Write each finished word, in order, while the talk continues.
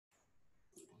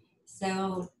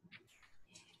So,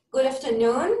 good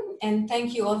afternoon, and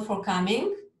thank you all for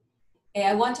coming.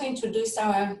 I want to introduce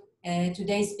our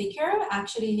today's speaker.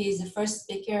 Actually, he is the first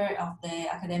speaker of the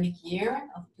academic year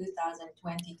of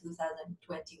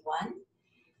 2020-2021.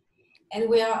 And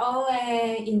we are all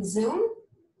in Zoom.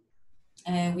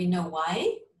 We know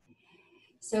why.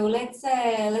 So let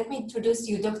me introduce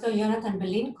you Dr. Yonathan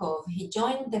Belinkov. He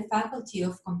joined the Faculty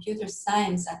of Computer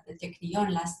Science at the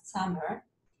Technion last summer.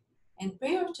 And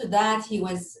prior to that, he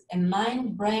was a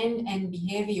mind, brain, and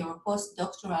behavior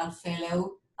postdoctoral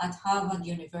fellow at Harvard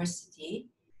University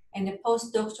and a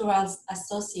postdoctoral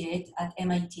associate at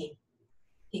MIT.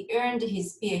 He earned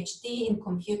his PhD in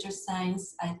computer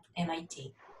science at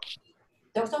MIT.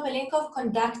 Dr. Belinkov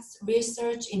conducts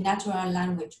research in natural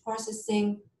language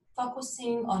processing,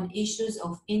 focusing on issues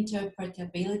of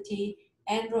interpretability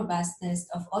and robustness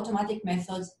of automatic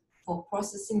methods for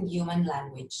processing human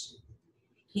language.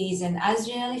 He is an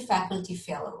Israeli faculty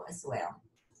fellow as well.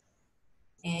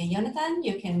 Yonathan,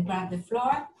 you can grab the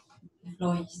floor. The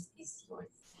floor is yours.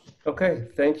 Okay,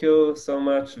 thank you so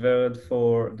much, Vered,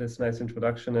 for this nice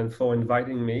introduction and for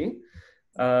inviting me.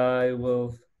 I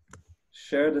will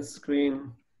share the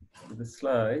screen with the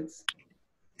slides.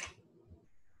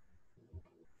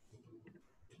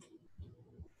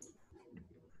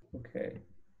 Okay.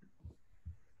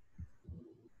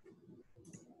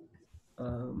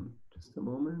 Just a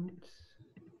moment.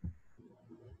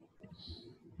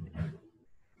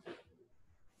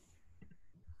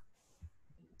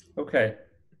 Okay.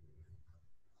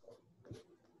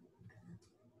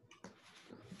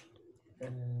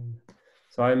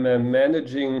 So I'm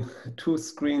managing two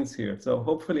screens here. So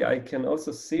hopefully I can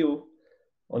also see you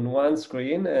on one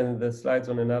screen and the slides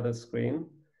on another screen.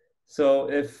 So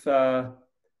if,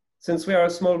 since we are a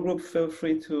small group, feel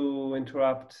free to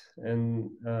interrupt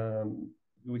and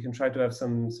we can try to have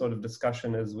some sort of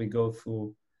discussion as we go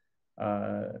through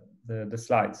the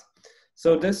slides.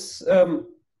 So this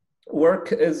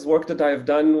work is work that I've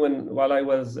done while I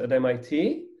was at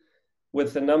MIT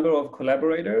with a number of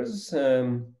collaborators.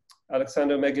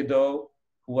 Alexander Megiddo,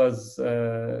 who was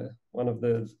one of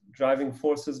the driving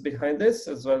forces behind this,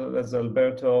 as well as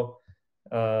Alberto,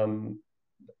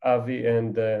 Avi,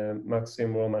 and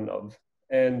Maxim Romanov.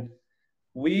 And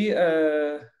we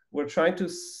were trying to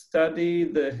study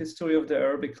the history of the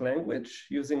Arabic language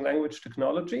using language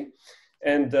technology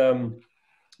and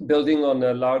building on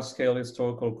a large-scale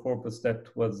historical corpus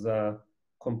that was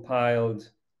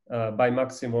compiled by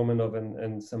Maxim Romanov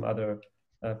and some other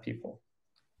people.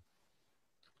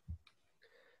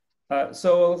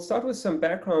 So I'll start with some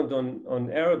background on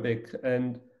Arabic.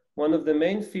 And one of the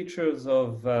main features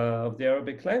of the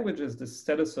Arabic language is the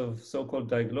status of so-called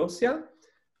diglossia,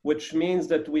 which means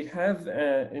that we have,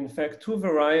 in fact, two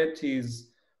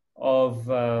varieties of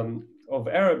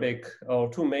Arabic, or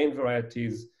two main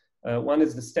varieties. One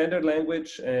is the standard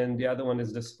language and the other one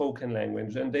is the spoken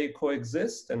language. And they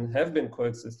coexist and have been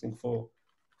coexisting for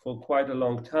quite a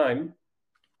long time.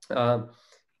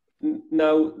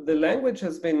 Now, the language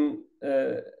has been,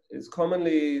 is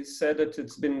commonly said that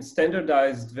it's been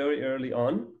standardized very early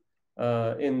on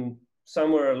in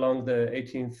somewhere along the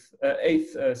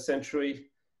 8th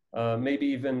century, maybe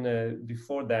even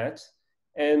before that.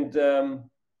 And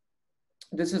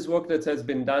this is work that has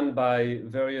been done by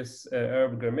various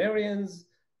Arab grammarians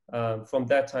from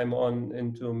that time on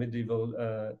into medieval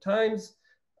times.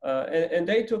 And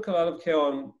they took a lot of care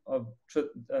of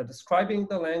describing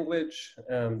the language,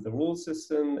 the rule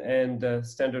system, and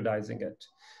standardizing it.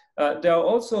 There are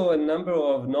also a number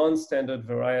of non-standard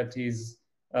varieties.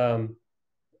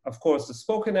 Of course, the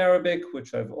spoken Arabic,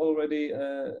 which I've already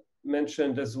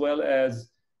mentioned, as well as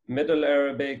Middle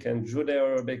Arabic and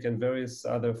Judeo-Arabic and various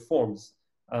other forms.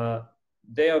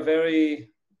 They are very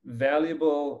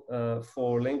valuable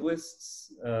for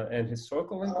linguists and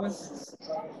historical linguists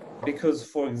because,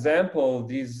 for example,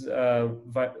 these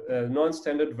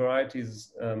non-standard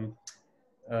varieties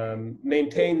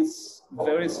maintains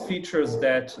various features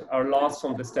that are lost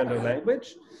from the standard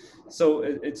language. So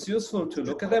it's useful to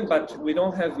look at them, but we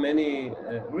don't have many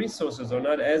resources, or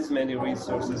not as many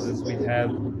resources as we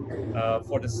have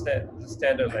for the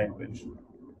standard language.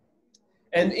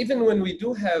 And even when we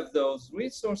do have those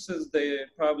resources, they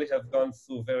probably have gone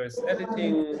through various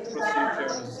editing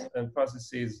procedures and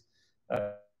processes.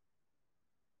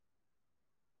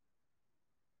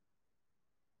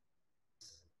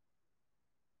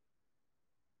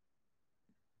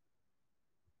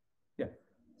 Yeah,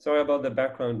 sorry about the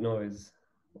background noise.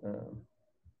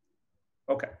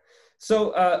 Okay,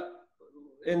 so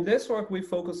in this work, we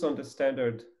focus on the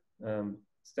standard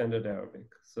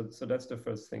Arabic. So that's the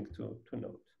first thing to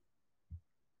note.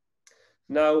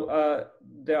 Now,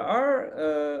 there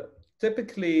are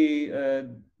typically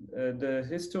the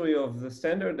history of the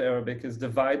Standard Arabic is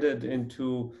divided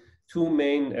into two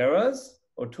main eras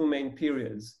or two main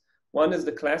periods. One is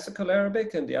the Classical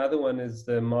Arabic and the other one is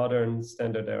the Modern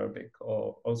Standard Arabic,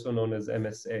 or also known as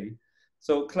MSA.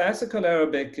 So Classical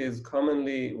Arabic is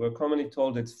we're commonly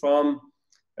told it's from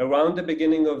around the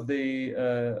beginning of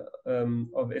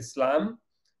of Islam,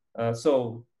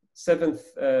 so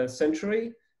 7th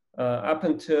century, up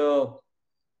until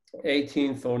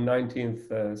 18th or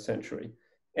 19th century.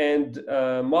 And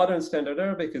Modern Standard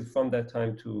Arabic is from that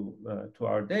time to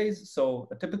our days. So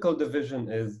a typical division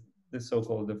is this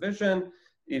so-called division.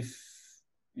 If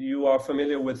you are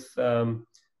familiar with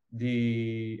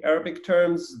the Arabic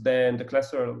terms, then the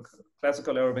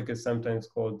classical Arabic is sometimes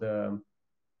called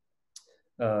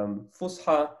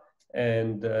Fusha,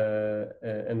 and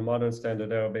Modern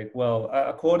Standard Arabic. Well,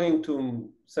 according to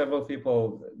several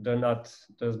people,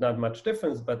 there's not much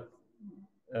difference, but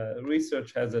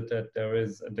research has it that there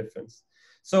is a difference.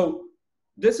 So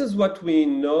this is what we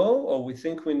know, or we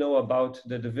think we know, about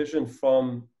the division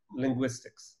from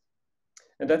linguistics.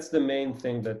 And that's the main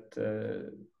thing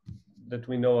that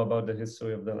we know about the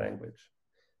history of the language.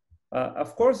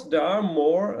 Of course, there are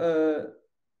more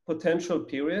potential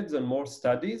periods and more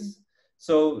studies.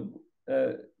 So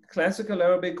Classical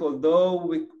Arabic,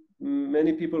 although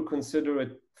many people consider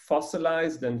it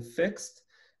fossilized and fixed,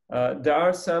 there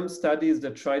are some studies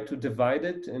that try to divide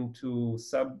it into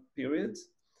sub-periods.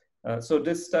 So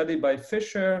this study by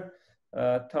Fisher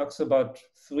talks about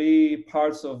three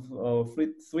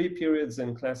periods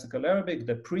in Classical Arabic: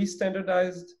 the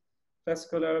pre-standardized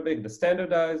Classical Arabic, the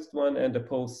standardized one, and the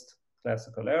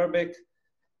post-Classical Arabic.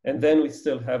 And then we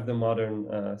still have the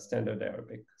Modern Standard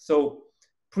Arabic. So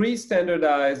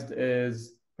pre-standardized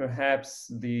is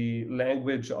perhaps the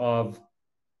language of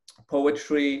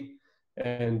poetry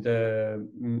and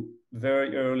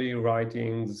very early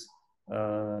writings,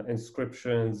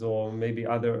 inscriptions, or maybe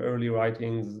other early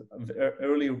writings,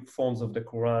 early forms of the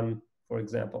Quran, for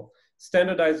example.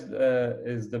 Standardized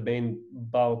is the main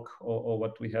bulk, or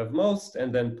what we have most,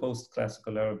 and then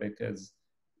post-Classical Arabic is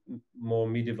more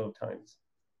medieval times.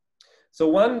 So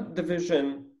one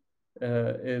division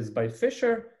is by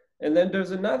Fisher, and then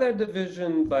there's another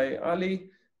division by Ali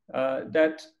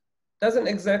that doesn't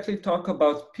exactly talk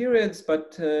about periods,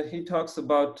 but he talks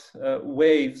about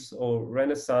waves or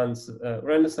Renaissance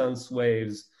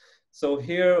waves. So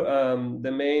here,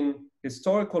 the main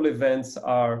historical events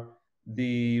are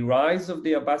the rise of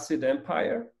the Abbasid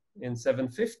Empire in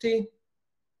 750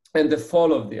 and the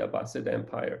fall of the Abbasid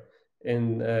Empire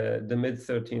in the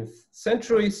mid-13th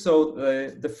century. So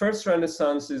the first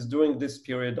Renaissance is during this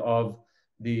period of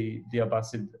the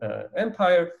Abbasid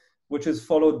Empire, which is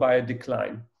followed by a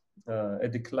decline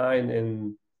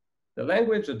in the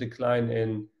language, a decline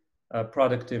in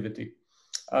productivity.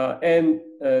 And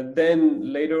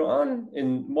then later on,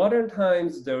 in modern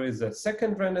times, there is a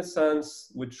second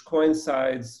Renaissance, which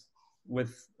coincides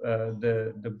with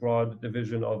the broad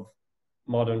division of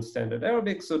Modern Standard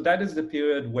Arabic. So that is the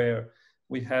period where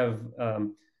we have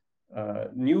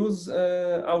news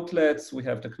outlets, we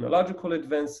have technological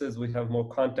advances, we have more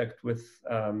contact with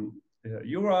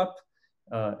Europe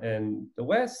and the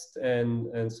West,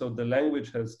 and so the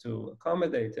language has to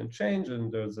accommodate and change, and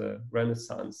there's a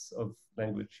renaissance of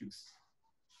language use.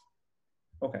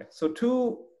 Okay, so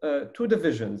two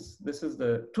divisions. This is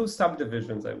the two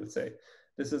subdivisions, I would say.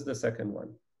 This is the second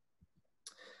one.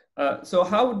 So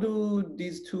how do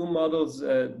these two models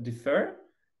differ?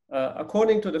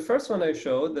 According to the first one I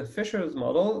showed, the Fisher's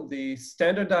model, the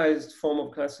standardized form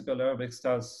of Classical Arabic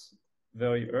starts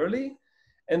very early.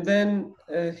 And then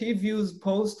he views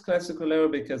post-Classical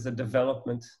Arabic as a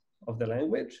development of the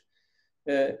language.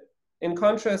 In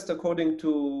contrast, according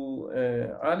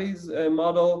to Ali's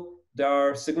model, there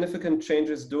are significant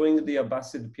changes during the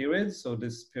Abbasid period, so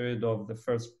this period of the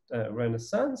first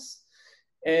Renaissance.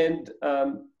 And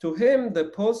to him,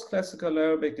 the post-Classical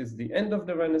Arabic is the end of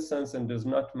the Renaissance, and there's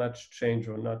not much change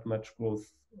or not much growth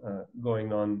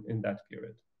going on in that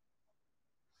period.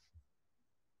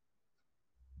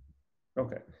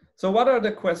 Okay, so what are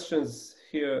the questions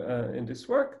here in this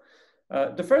work?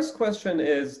 The first question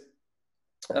is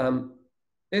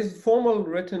formal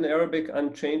written Arabic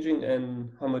unchanging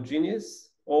and homogeneous,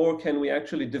 or can we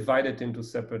actually divide it into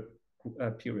separate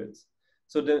periods?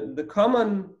 So the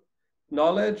common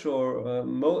knowledge, or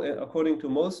according to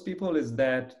most people, is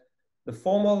that the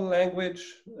formal language,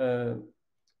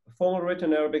 formal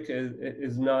written Arabic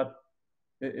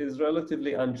is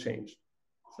relatively unchanged.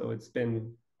 So it's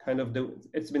been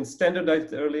it's been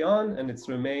standardized early on, and it's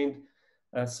remained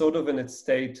sort of in its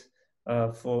state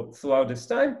throughout this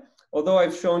time. Although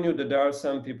I've shown you that there are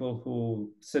some people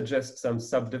who suggest some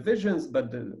subdivisions,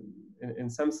 but in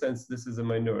some sense, this is a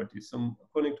minority. So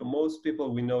according to most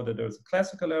people, we know that there's a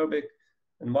classical Arabic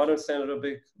and modern standard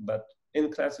Arabic, but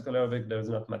in classical Arabic, there's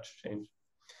not much change.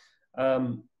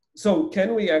 So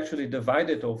can we actually divide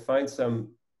it or find some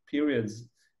periods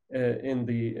in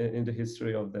the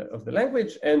history of the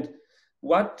language? And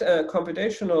what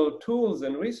computational tools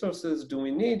and resources do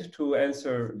we need to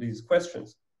answer these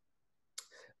questions?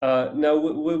 Now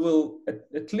we will,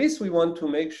 at least we want to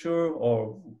make sure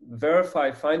or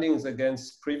verify findings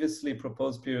against previously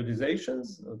proposed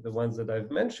periodizations, the ones that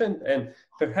I've mentioned, and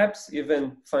perhaps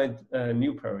even find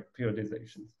new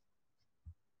periodizations.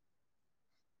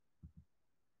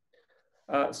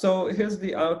 So here's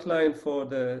the outline for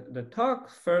the talk.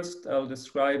 First, I'll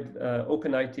describe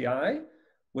OpenITI,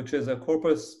 which is a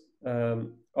corpus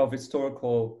of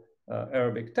historical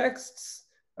Arabic texts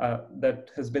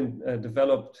that has been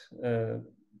developed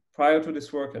prior to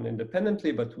this work and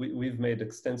independently, but we've made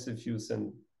extensive use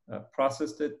and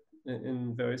processed it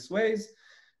in various ways.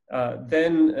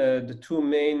 Then the two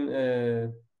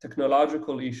main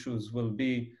technological issues will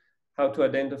be how to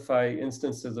identify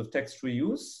instances of text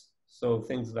reuse. So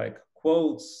things like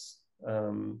quotes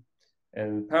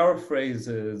and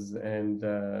paraphrases and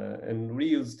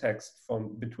reuse text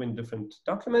from between different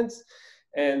documents.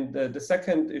 And the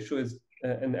second issue is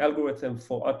an algorithm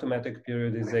for automatic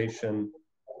periodization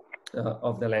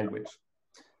of the language.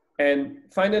 And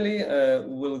finally,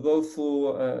 we'll go through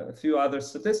a few other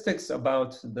statistics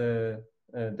about the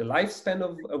lifespan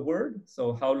of a word.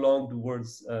 So how long do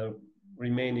words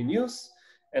remain in use,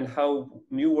 and how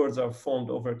new words are formed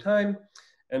over time.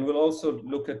 And we'll also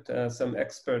look at some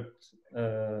expert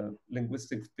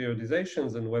linguistic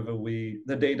periodizations and whether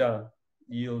the data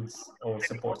yields or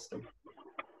supports them.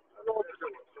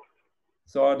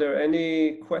 So are there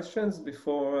any questions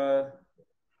before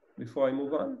I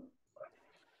move on?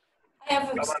 I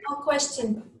have a small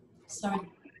question. Sorry.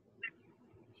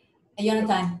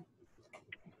 Yonatan.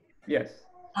 Yes.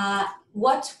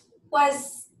 What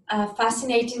was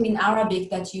fascinating in Arabic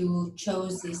that you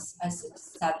chose this as a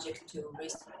subject to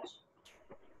research?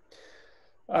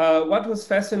 What was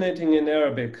fascinating in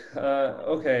Arabic?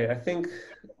 Okay, I think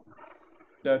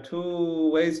there are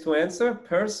two ways to answer.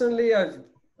 Personally,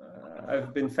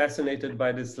 I've been fascinated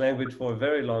by this language for a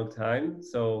very long time.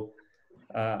 So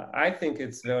I think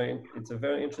it's a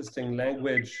very interesting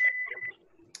language.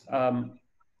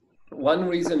 One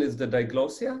reason is the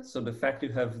diglossia. So the fact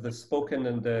you have the spoken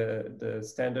and the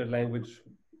standard language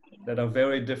that are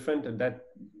very different, and that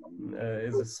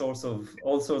is a source of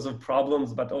all sorts of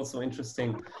problems, but also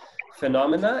interesting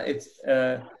phenomena.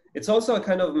 It's also a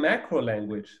kind of macro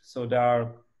language. So there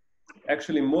are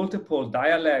actually multiple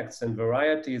dialects and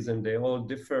varieties, and they all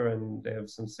differ, and they have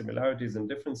some similarities and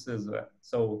differences.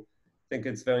 So I think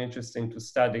it's very interesting to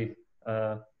study.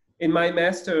 In my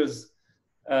master's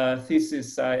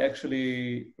thesis, I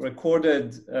actually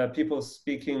recorded people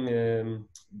speaking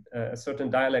a certain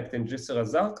dialect in Jisr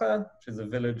al-Zarqa, which is a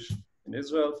village in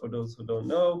Israel, for those who don't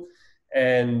know,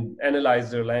 and analyzed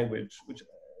their language, which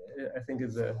I think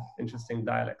is an interesting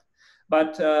dialect.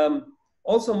 But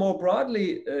also more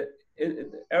broadly,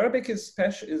 Arabic is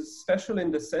special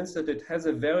in the sense that it has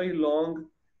a very long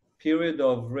period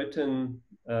of written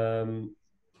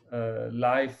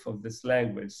life of this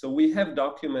language. So we have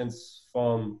documents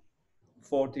from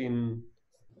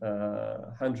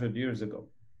 1400 years ago.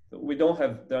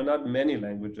 There are not many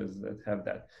languages that have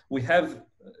that. We have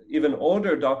even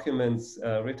older documents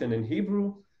written in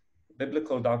Hebrew,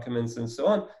 biblical documents and so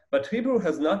on, but Hebrew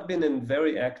has not been in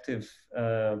very active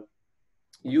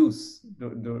use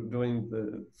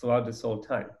throughout this whole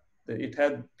time. It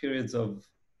had periods of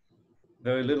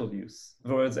very little use,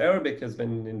 whereas Arabic has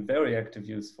been in very active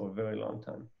use for a very long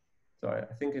time. So I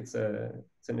think it's an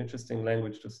interesting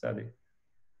language to study.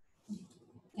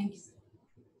 Thanks.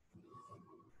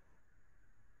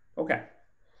 Okay.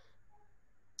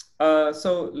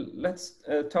 So let's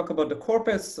talk about the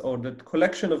corpus or the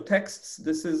collection of texts.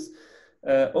 This is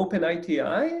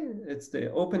OpenITI. It's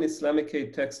the Open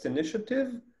Islamicate Text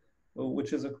Initiative,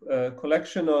 which is a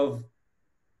collection of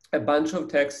a bunch of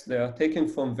texts that are taken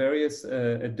from various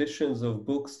editions of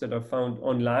books that are found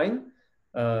online,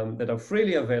 that are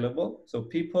freely available. So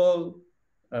people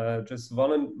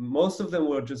most of them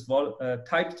were just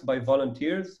typed by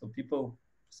volunteers. So people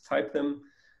just type them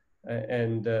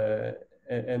and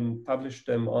publish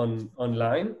them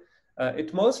online.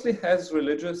 It mostly has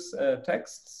religious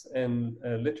texts and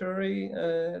literary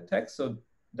texts. So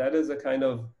that is a kind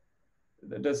of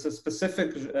there's a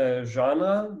specific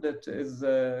genre that is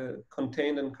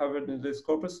contained and covered in this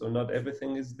corpus, so not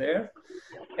everything is there.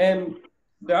 And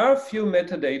there are a few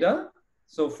metadata.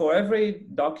 So for every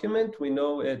document, we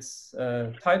know its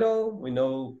title, we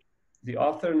know the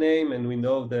author name, and we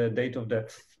know the date of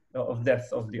death of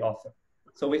the author.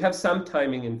 So we have some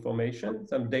timing information,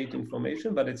 some date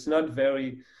information, but it's not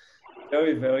very,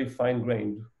 very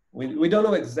fine-grained. We don't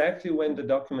know exactly when the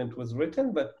document was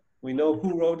written, but we know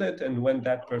who wrote it and when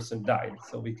that person died.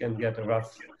 So we can get a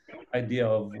rough idea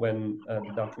of when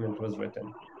the document was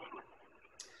written.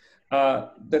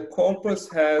 The corpus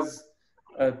has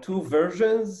two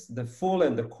versions, the full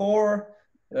and the core.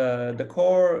 The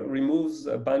core removes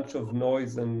a bunch of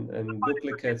noise and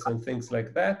duplicates and things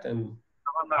like that. And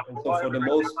so for the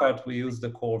most part, we use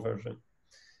the core version.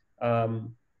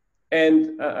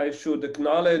 And I should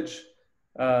acknowledge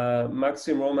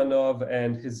Maxim Romanov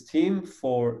and his team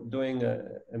for doing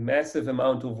a massive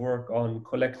amount of work on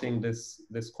collecting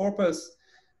this corpus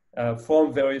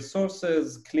from various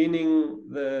sources, cleaning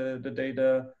the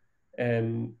data,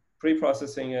 and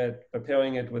pre-processing it,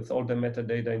 preparing it with all the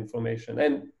metadata information.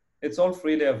 And it's all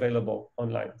freely available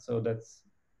online. So that's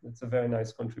a very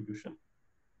nice contribution.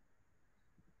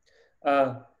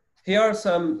 Here are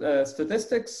some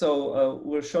statistics. So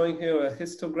we're showing here a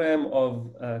histogram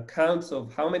of counts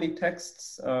of how many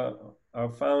texts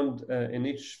are found in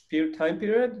each time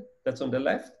period. That's on the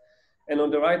left. And on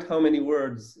the right, how many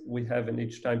words we have in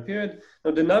each time period.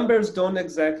 Now the numbers don't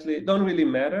really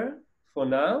matter for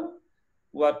now.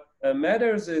 What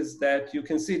matters is that you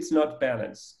can see it's not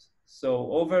balanced.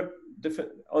 So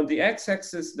on the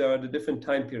x-axis, there are the different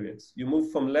time periods. You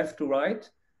move from left to right.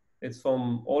 It's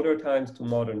from older times to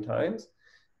modern times.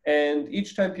 And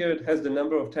each time period has the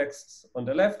number of texts on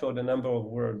the left or the number of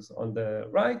words on the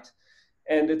right.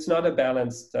 And it's not a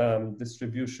balanced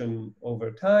distribution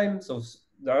over time. So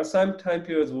there are some time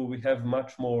periods where we have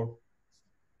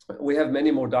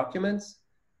many more documents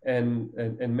and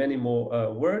many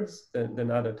more words than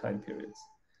other time periods.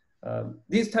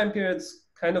 These time periods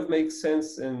kind of make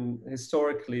sense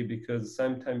historically because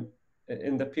sometime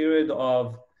in the period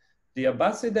of the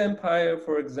Abbasid Empire,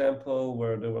 for example,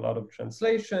 where there were a lot of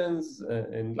translations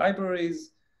in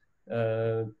libraries,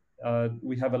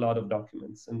 we have a lot of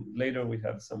documents. And later we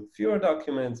have some fewer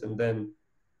documents. And then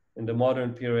in the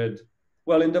modern period,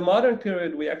 well, in the modern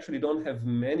period, we actually don't have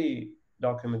many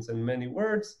documents and many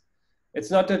words.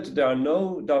 It's not that there are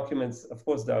no documents. Of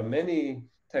course, there are many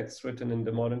texts written in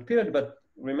the modern period, but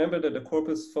remember that the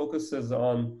corpus focuses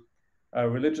on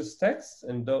religious texts,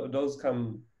 and those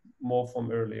come more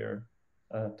from earlier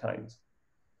times.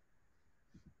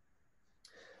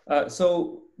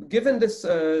 So given this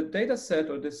data set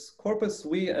or this corpus,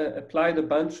 we applied a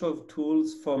bunch of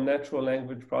tools from natural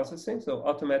language processing, so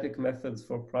automatic methods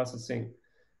for processing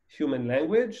human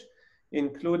language,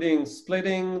 including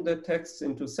splitting the text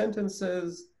into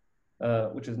sentences,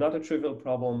 which is not a trivial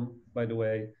problem, by the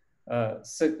way,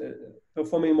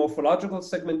 performing morphological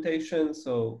segmentation,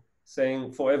 so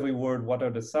saying for every word, what are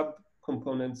the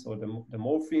subcomponents or the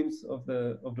morphemes of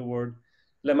the word.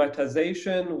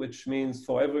 Lemmatization, which means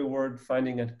for every word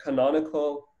finding a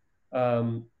canonical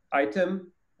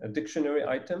item, a dictionary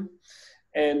item,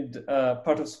 and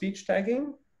part of speech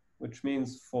tagging, which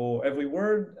means for every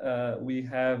word, we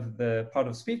have the part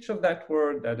of speech of that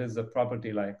word that is a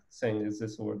property, like saying, is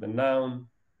this word a noun,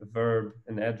 a verb,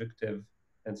 an adjective,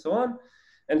 and so on.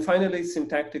 And finally,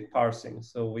 syntactic parsing.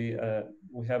 So we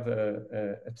have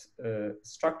a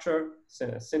structure,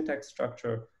 a syntax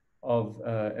structure of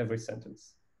every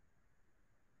sentence.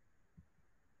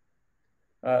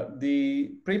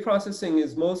 The pre-processing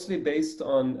is mostly based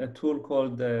on a tool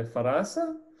called the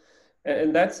Farasa,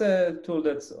 and that's a tool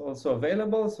that's also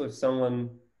available. So if someone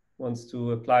wants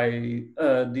to apply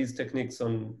these techniques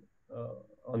on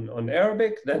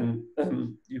Arabic, then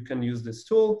you can use this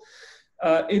tool.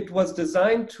 It was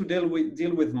designed to deal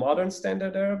with modern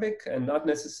standard Arabic and not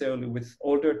necessarily with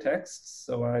older texts.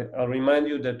 So I'll remind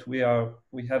you that we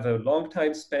have a long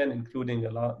time span, including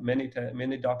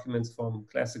many documents from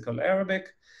classical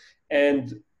Arabic.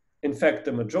 And in fact,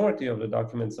 the majority of the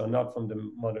documents are not from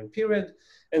the modern period.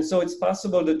 And so it's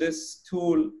possible that this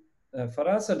tool,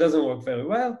 Farasa, doesn't work very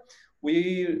well.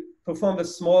 We performed a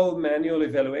small manual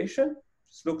evaluation,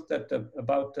 just looked at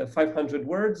about 500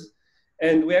 words,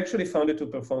 and we actually found it to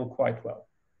perform quite well.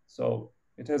 So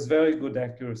it has very good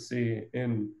accuracy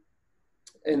in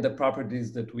the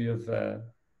properties that we've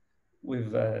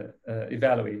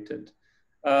evaluated.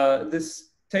 This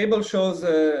table shows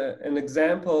an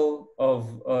example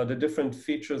of the different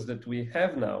features that we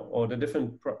have now, or the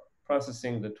different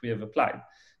processing that we have applied.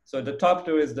 So at the top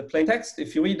there is the plain text.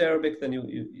 If you read Arabic, then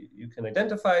you can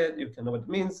identify it, you can know what it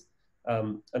means.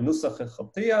 But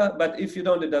if you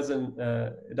don't, it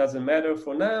doesn't matter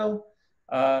for now.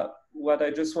 What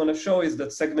I just want to show is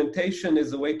that segmentation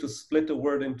is a way to split a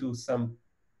word into some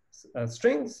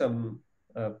strings, some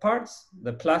parts.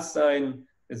 The plus sign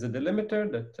is a delimiter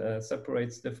that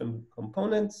separates different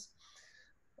components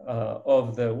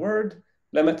of the word.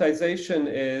 Lemmatization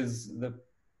is the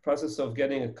process of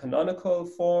getting a canonical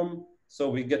form. So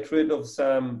we get rid of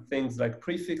some things like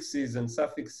prefixes and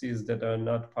suffixes that are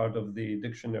not part of the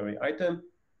dictionary item.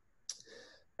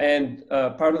 And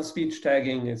part of speech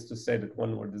tagging is to say that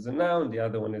one word is a noun, the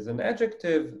other one is an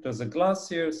adjective. There's a gloss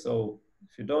here, so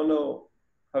if you don't know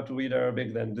how to read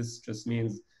Arabic, then this just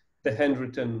means the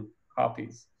handwritten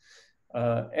copies.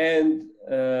 And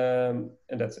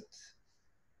that's it.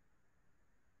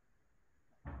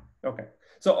 Okay,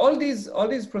 so all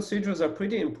these procedures are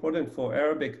pretty important for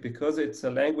Arabic because it's a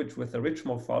language with a rich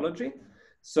morphology.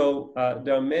 So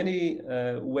there are many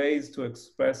ways to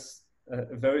express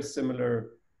very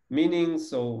similar meanings.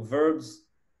 So verbs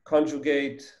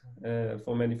conjugate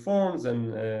for many forms,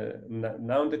 and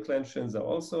noun declensions are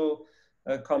also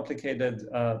complicated.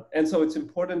 And so it's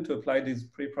important to apply these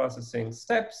pre-processing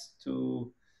steps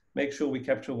to make sure we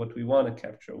capture what we want to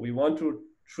capture. We want to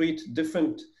treat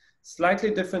slightly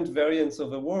different variants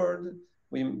of a word.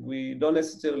 We don't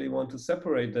necessarily want to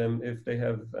separate them if they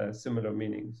have similar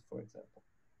meanings, for example,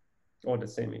 or the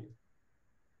same meaning.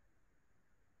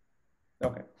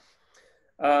 Okay.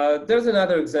 There's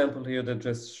another example here that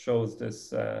just shows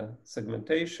this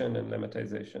segmentation and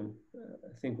lemmatization.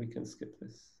 I think we can skip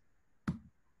this.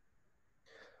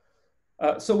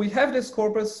 So we have this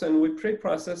corpus and we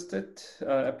pre-processed it,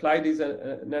 applied these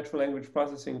natural language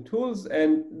processing tools.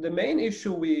 And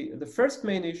the first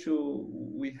main issue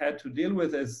we had to deal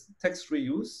with is text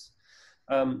reuse.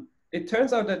 It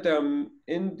turns out that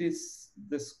in this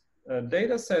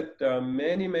data set, there are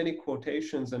many, many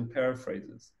quotations and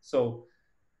paraphrases. So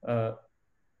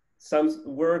some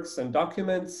works and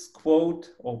documents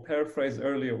quote or paraphrase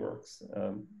earlier works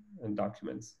and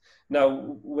documents.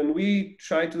 Now, when we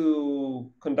try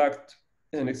to conduct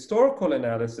an historical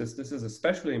analysis, this is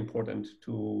especially important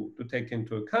to take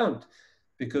into account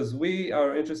because we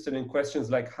are interested in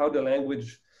questions like how the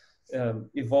language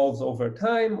evolves over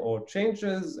time or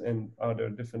changes, and are there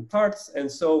different parts?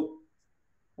 And so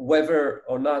whether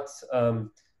or not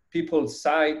people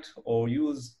cite or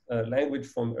use language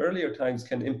from earlier times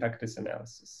can impact this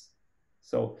analysis.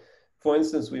 So for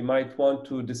instance, we might want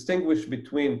to distinguish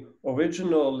between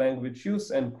original language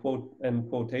use and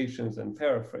quotations and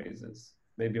paraphrases.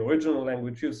 Maybe original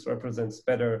language use represents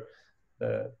better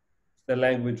the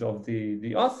language of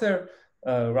the author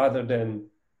rather than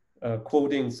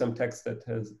quoting some text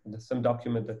some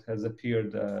document that has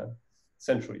appeared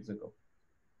centuries ago.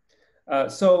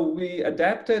 So we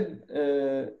adapted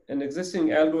an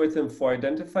existing algorithm for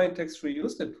identifying text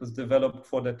reuse that was developed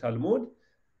for the Talmud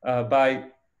by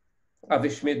Avi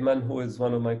Schmidman, who is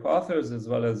one of my co-authors, as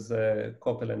well as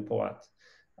Koppel and Porat.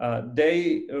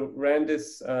 They ran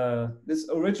this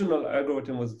original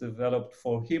algorithm was developed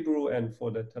for Hebrew and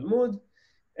for the Talmud,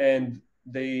 and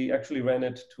they actually ran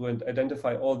it to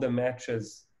identify all the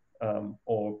matches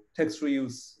or text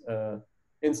reuse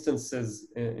instances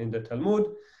in the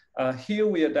Talmud. Here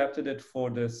we adapted it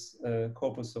for this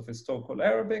corpus of historical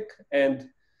Arabic, and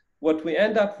what we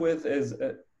end up with is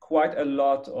quite a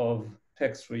lot of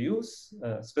text reuse,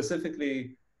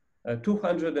 specifically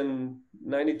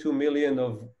 292 million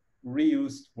of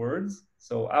reused words.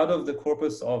 So out of the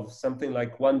corpus of something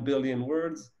like 1 billion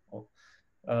words,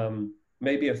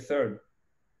 maybe a third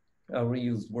are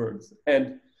reused words.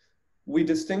 And we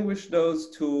distinguish those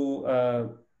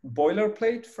to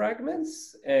boilerplate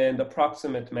fragments and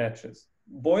approximate matches.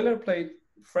 Boilerplate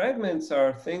fragments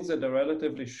are things that are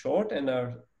relatively short and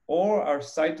are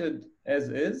cited as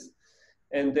is,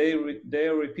 and they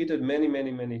are repeated many,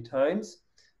 many, many times.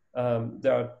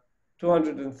 There are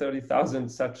 230,000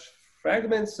 such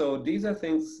fragments. So these are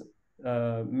things,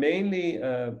 mainly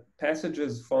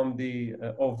passages from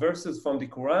or verses from the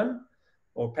Quran,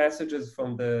 or passages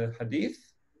from the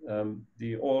Hadith,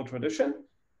 the oral tradition.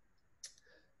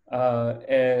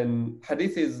 And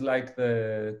Hadith is like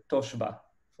the Toshba,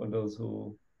 for those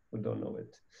who don't know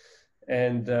it.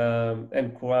 And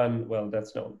Quran, well,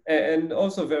 that's known. And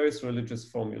also various religious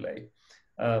formulae.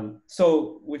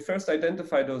 So we first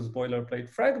identify those boilerplate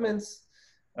fragments.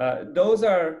 Those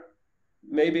are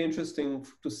maybe interesting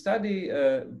to study,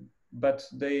 but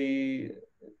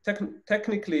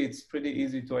technically it's pretty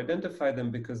easy to identify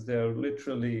them because they're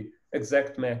literally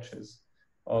exact matches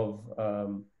of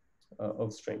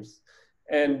strings.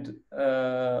 and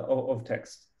of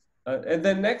text. And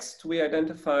then next, we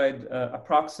identified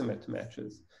approximate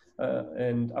matches.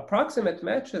 And approximate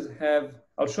matches have,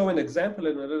 I'll show an example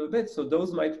in a little bit, so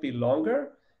those might be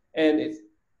longer, and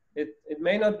it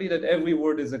may not be that every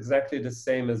word is exactly the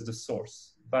same as the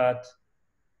source, but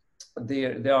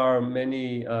there are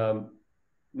many,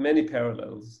 many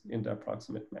parallels in the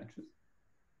approximate matches.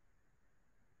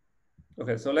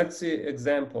 Okay, so let's see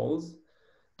examples.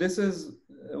 This is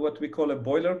what we call a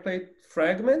boilerplate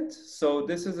fragment. So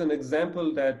this is an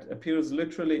example that appears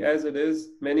literally as it is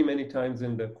many, many times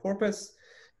in the corpus.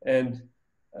 And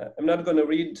I'm not going to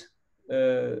read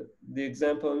the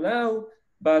example now,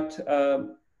 but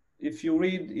if you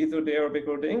read either the Arabic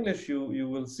or the English, you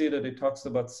will see that it talks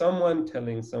about someone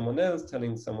telling someone else,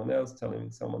 telling someone else, telling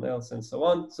someone else, and so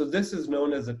on. So this is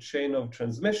known as a chain of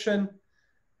transmission.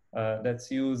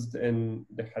 That's used in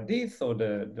the hadith or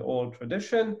the oral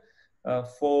tradition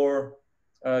for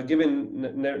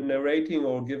narrating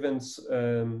or given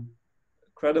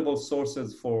credible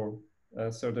sources for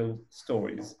certain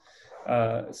stories.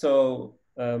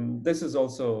 This is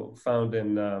also found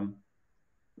in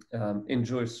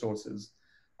Jewish sources.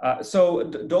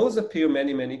 Those appear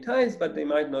many, many times, but they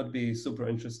might not be super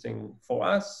interesting for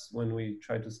us when we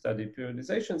try to study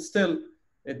periodization. Still,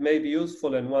 it may be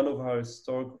useful, and one of our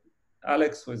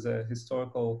Alex, who is a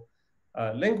historical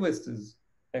linguist, is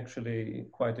actually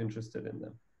quite interested in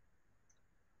them.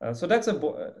 So that's a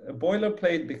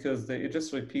boilerplate because it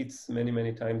just repeats many,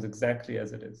 many times exactly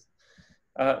as it is.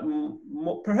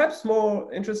 Perhaps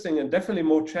more interesting and definitely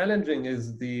more challenging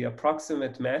is the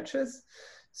approximate matches.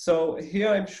 So here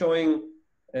I'm showing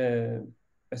a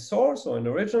source or an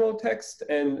original text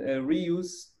and a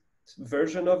reused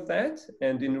version of that.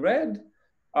 And in red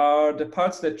are the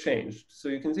parts that changed. So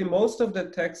you can see most of the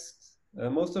text,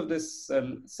 most of this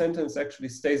sentence actually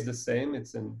stays the same.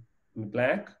 It's in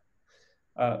black,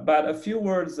 but a few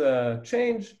words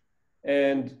change,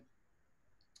 and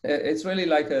it's really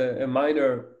like a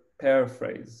minor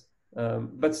paraphrase.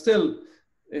 But still,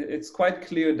 it's quite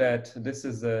clear that this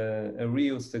is a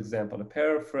reused example, a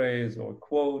paraphrase or a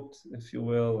quote, if you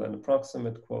will, an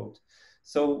approximate quote.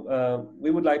 So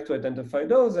we would like to identify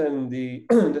those, and the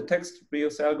text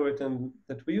reuse algorithm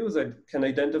that we use can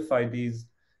identify these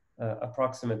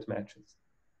approximate matches.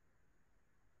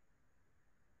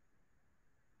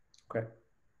 Okay.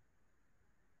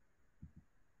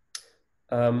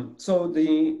 So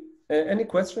any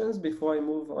questions before I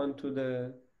move on to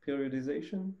the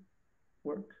periodization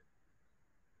work?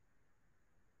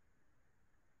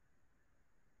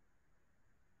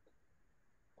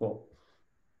 Cool.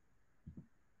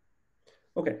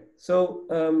 Okay, so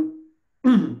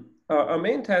our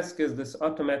main task is this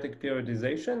automatic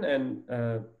periodization, and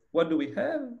what do we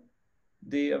have?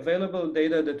 The available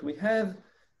data that we have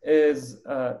is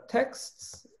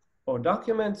texts or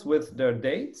documents with their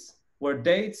dates, where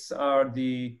dates are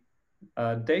the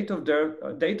date of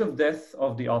death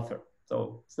of the author.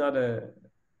 So it's not a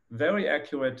very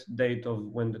accurate date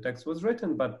of when the text was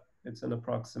written, but it's an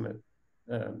approximate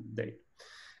date.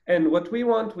 And what we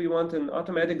want an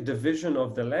automatic division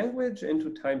of the language into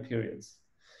time periods.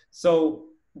 So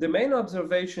the main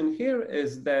observation here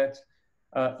is that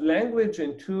language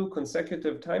in two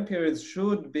consecutive time periods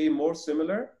should be more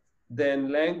similar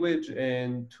than language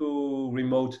in two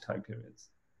remote time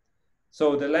periods.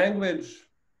 So the language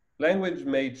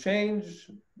may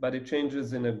change, but it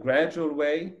changes in a gradual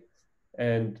way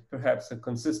and perhaps a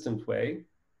consistent way.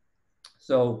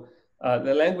 So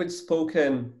the language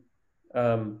spoken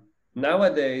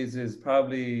nowadays is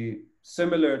probably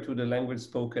similar to the language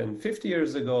spoken 50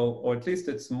 years ago, or at least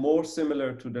it's more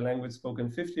similar to the language spoken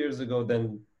 50 years ago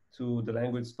than to the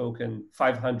language spoken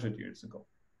 500 years ago.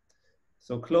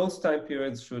 So close time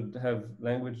periods should have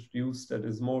language use that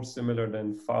is more similar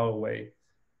than far away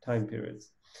time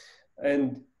periods.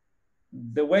 And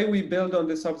the way we build on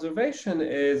this observation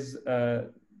is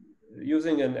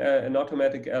using an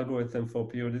automatic algorithm for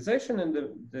periodization. And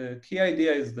the key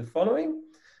idea is the following.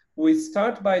 We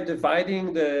start by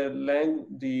dividing the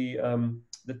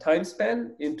time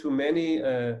span into many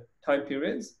time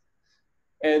periods.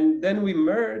 And then we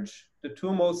merge the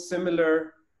two most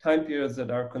similar time periods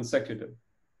that are consecutive.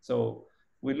 So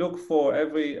we look for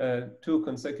every two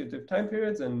consecutive time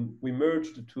periods, and we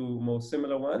merge the two most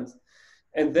similar ones.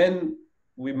 And then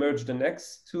we merge the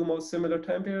next two most similar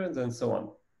time periods, and so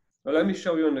on. Well, let me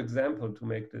show you an example to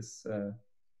make this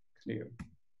clear.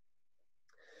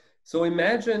 So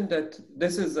imagine that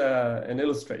this is an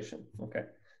illustration, okay?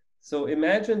 So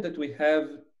imagine that we have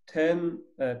 10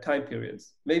 time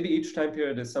periods. Maybe each time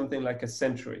period is something like a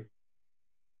century,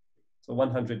 so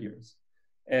 100 years.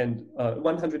 and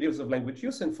 100 years of language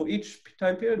use. And for each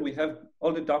time period, we have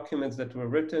all the documents that were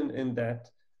written in that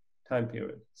time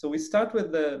period. So we start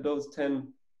with those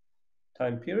 10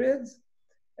 time periods,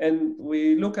 and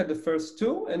we look at the first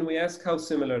two, and we ask how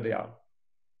similar they are.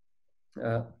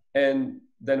 And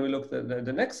then we look at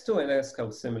the next two and ask how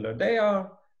similar they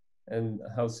are, and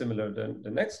how similar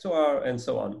the next two are, and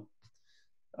so on.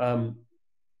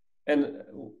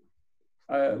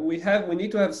 We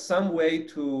need to have some way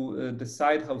to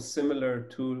decide how similar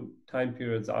two time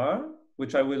periods are,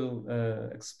 which I will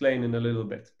explain in a little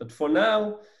bit. But for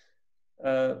now,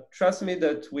 trust me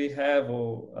that we have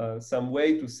some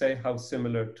way to say how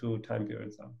similar two time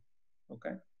periods are,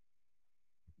 okay?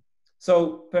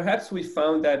 So perhaps we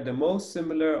found that the most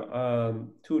similar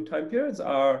two time periods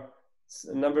are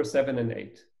number 7 and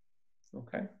 8,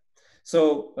 okay?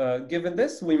 So given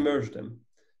this, we merge them.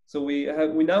 So we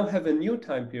now have a new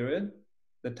time period,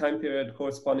 the time period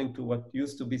corresponding to what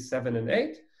used to be 7 and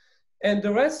 8, and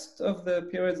the rest of the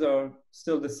periods are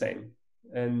still the same.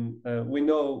 And we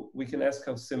know we can ask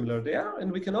how similar they are,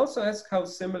 and we can also ask how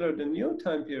similar the new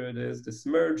time period is, this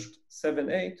merged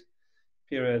 7-8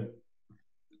 period,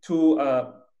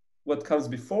 to what comes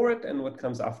before it and what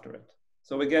comes after it.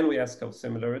 So again, we ask how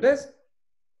similar it is.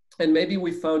 And maybe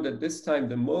we found that this time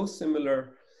the most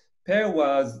similar pair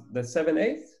was the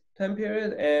 7-8 time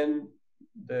period and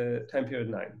the time period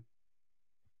 9.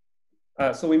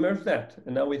 So we merged that,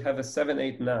 and now we have a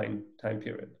 7-8-9 time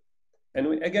period.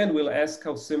 And again, we'll ask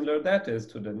how similar that is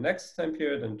to the next time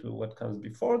period and to what comes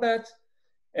before that.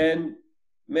 And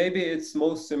maybe it's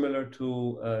most similar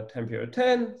to time period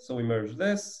 10, so we merge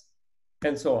this,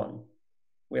 and so on.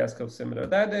 We ask how similar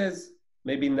that is.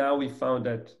 Maybe now we found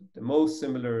that the most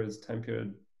similar is time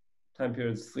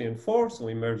periods 3 and 4, so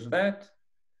we merge that.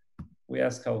 We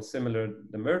ask how similar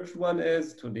the merged one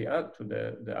is to the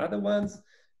other ones,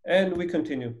 and we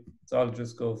continue. So I'll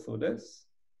just go through this.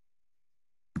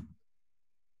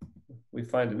 We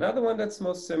find another one that's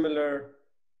most similar,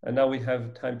 and now we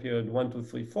have time period 1, 2,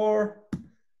 3, 4.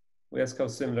 We ask how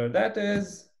similar that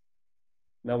is.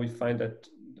 Now we find that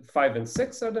 5 and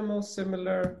 6 are the most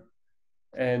similar,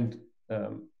 and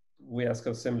we ask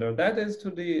how similar that is to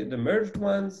the merged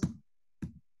ones.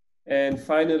 And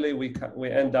finally, we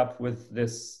end up with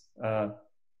this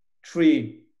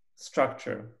tree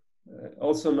structure,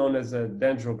 also known as a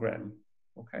dendrogram.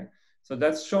 Okay, so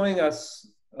that's showing us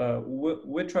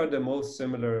which are the most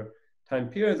similar time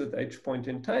periods at each point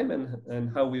in time, and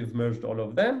how we've merged all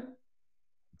of them.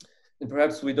 And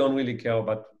perhaps we don't really care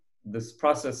about this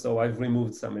process, so I've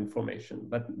removed some information.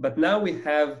 But now we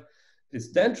have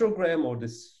this dendrogram, or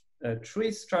this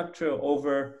tree structure,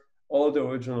 over all the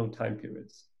original time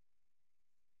periods.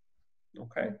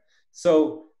 Okay,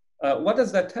 so what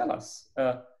does that tell us?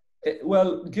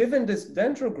 Well, given this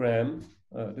dendrogram,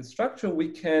 the structure, we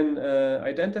can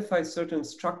identify certain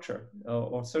structure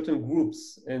or certain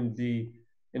groups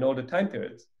in all the time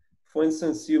periods. For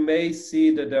instance, you may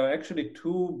see that there are actually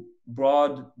two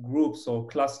broad groups or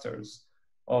clusters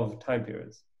of time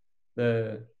periods.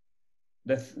 The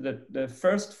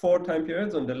first 4 time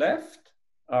periods on the left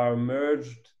are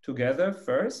merged together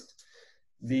first.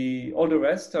 All the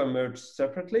rest are merged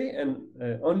separately, and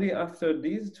only after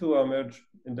these two are merged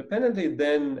independently,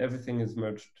 then everything is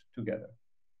merged together.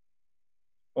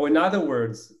 Or in other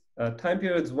words, time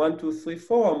periods 1, 2, 3,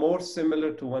 4 are more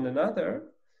similar to one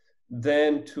another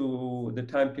than to the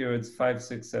time periods 5,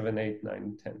 6, 7, 8,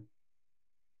 9, 10.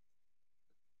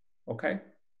 Okay,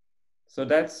 so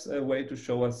that's a way to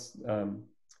show us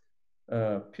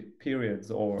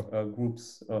periods or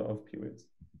groups of periods.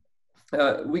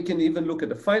 We can even look at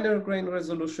the finer grain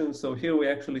resolution. So here we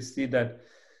actually see that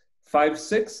 5,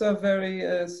 6 are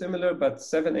very similar, but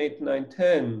 7, 8, 9,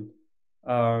 10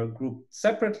 are grouped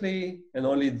separately, and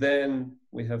only then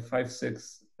we have 5,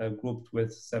 6 grouped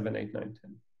with 7, 8, 9,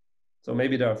 10. So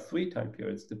maybe there are 3 time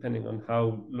periods, depending on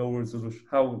how low resolution,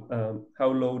 how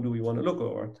low do we want to look,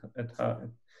 or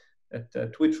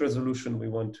at which resolution we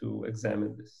want to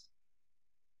examine this.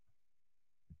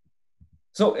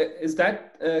 So is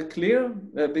that clear?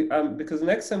 Because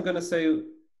next I'm going to say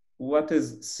what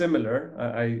is similar.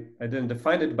 I didn't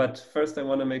define it, but first I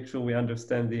want to make sure we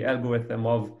understand the algorithm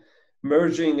of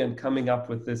merging and coming up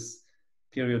with this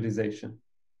periodization.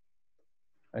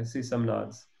 I see some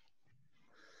nods.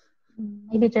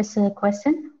 Maybe just a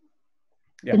question.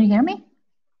 Yeah. Can you hear me?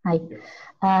 Hi.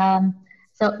 Yeah.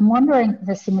 So I'm wondering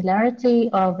the similarity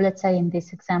of, let's say in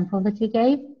this example that you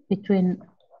gave, between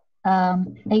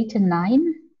 8 and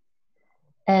 9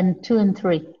 and 2 and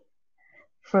 3.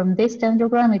 From this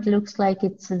dendrogram, it looks like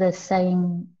it's the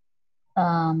same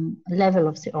level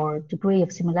of or degree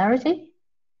of similarity.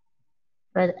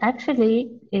 But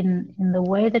actually, in the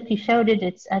way that you showed it,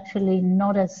 it's actually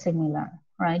not as similar,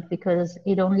 right? Because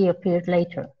it only appeared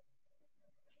later.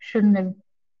 Shouldn't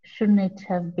it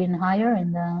have been higher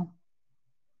in the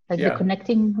the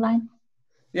connecting line?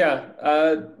 Yeah,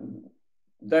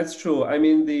 that's true. I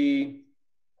mean, the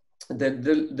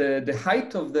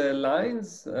height of the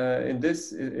lines in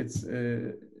this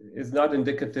is not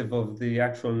indicative of the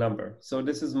actual number. So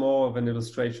this is more of an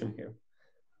illustration here.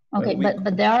 Okay,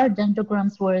 but there are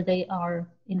dendrograms where they are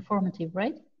informative,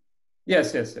 right?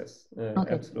 Yes,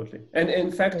 okay. Absolutely. And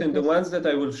in fact, in the ones that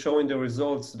I will show in the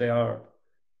results, they are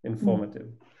informative.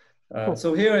 Cool.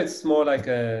 So here it's more like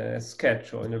a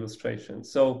sketch or an illustration.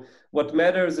 So what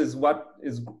matters is what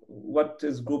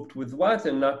is grouped with what,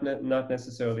 and not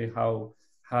necessarily how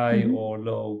high or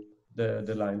low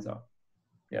the lines are.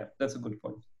 Yeah, that's a good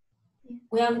point.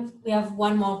 We have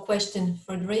one more question,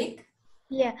 Frederick.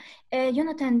 Yeah,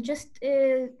 Yonatan, just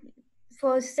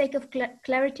for the sake of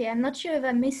clarity, I'm not sure if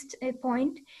I missed a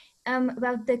point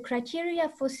about the criteria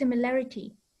for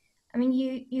similarity. I mean,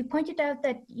 you pointed out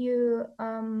that you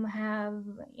have,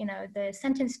 the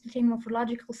sentence splitting,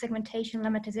 morphological segmentation,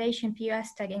 lemmatization,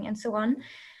 POS tagging, and so on,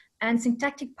 and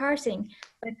syntactic parsing.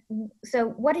 But so,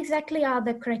 what exactly are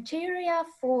the criteria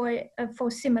for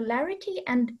similarity,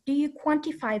 and do you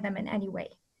quantify them in any way?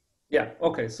 Yeah.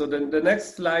 Okay. So the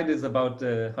next slide is about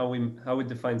how we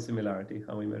define similarity,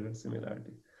 how we measure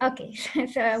similarity. Okay.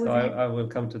 so I will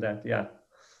come to that. Yeah.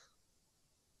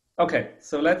 Okay,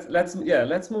 so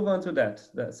let's move on to that.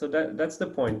 So that's the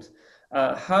point.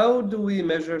 How do we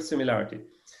measure similarity?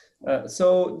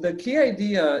 So the key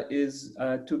idea is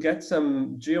to get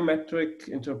some geometric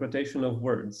interpretation of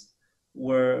words.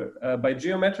 Where by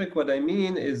geometric, what I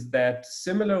mean is that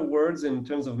similar words in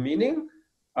terms of meaning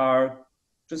are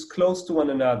just close to one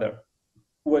another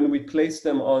when we place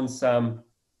them on some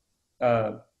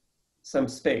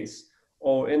space.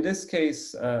 Or in this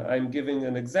case, I'm giving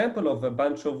an example of a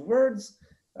bunch of words,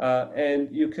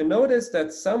 and you can notice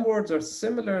that some words are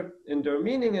similar in their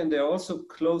meaning, and they're also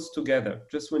close together,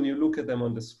 just when you look at them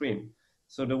on the screen.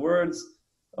 So the words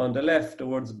on the left, the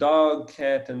words dog,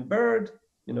 cat, and bird,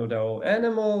 they're all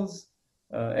animals,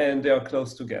 and they are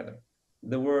close together.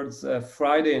 The words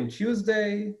Friday and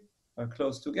Tuesday are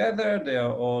close together. They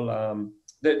are all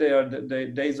they are the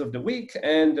days of the week,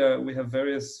 and we have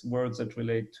various words that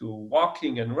relate to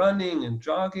walking and running and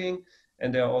jogging,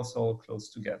 and they are also all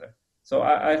close together. So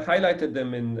I highlighted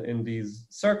them in these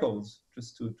circles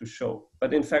just to show.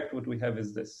 But in fact, what we have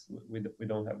is this. We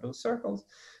don't have those circles.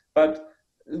 But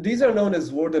these are known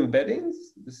as word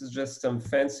embeddings. This is just some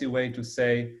fancy way to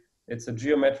say it's a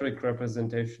geometric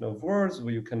representation of words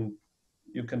where you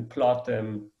can plot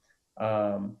them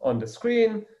on the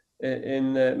screen.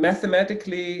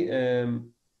 Mathematically,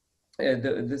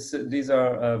 these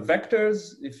are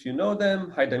vectors, if you know them,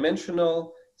 high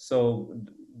dimensional. So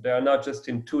they are not just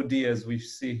in 2D as we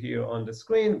see here on the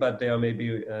screen, but they are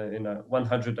maybe in a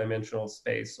 100 dimensional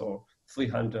space or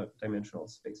 300 dimensional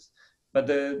space. But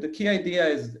the key idea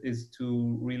is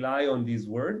to rely on these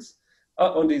words,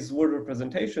 on these word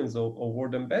representations or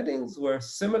word embeddings, where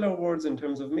similar words in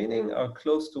terms of meaning are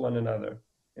close to one another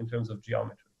in terms of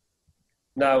geometry.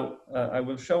 Now, I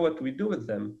will show what we do with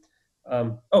them.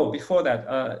 Before that,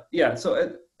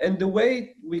 and the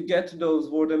way we get those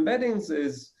word embeddings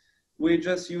is we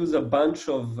just use a bunch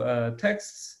of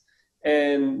texts,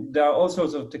 and there are all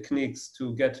sorts of techniques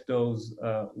to get those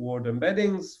word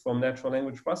embeddings from natural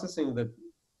language processing that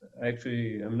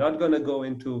actually I'm not going to go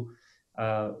into,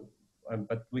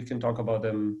 but we can talk about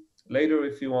them later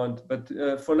if you want. But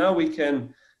for now, we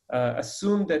can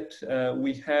assume that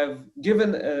we have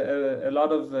given a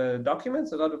lot of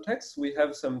documents, a lot of text. We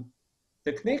have some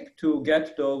technique to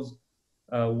get those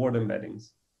word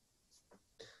embeddings.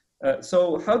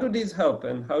 So how do these help,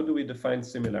 and how do we define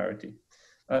similarity?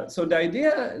 So the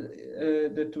idea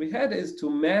that we had is to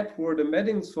map word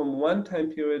embeddings from one time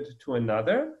period to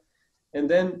another, and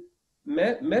then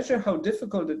measure how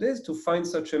difficult it is to find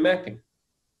such a mapping.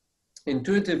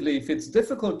 Intuitively, if it's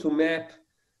difficult to map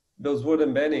those word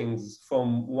embeddings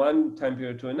from one time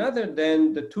period to another,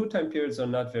 then the two time periods are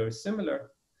not very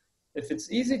similar. If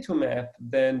it's easy to map,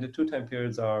 then the two time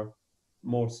periods are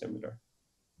more similar.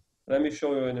 Let me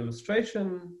show you an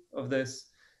illustration of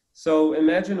this. So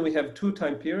imagine we have two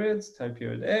time periods, time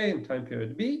period A and time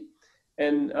period B,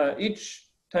 and each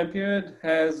time period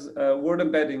has word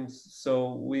embeddings.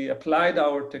 So we applied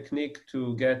our technique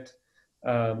to get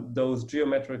those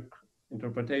geometric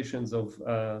interpretations of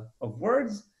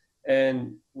words,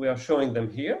 and we are showing them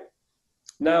here.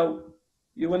 Now,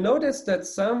 you will notice that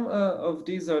some of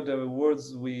these are the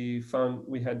words we found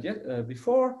we had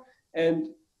before, and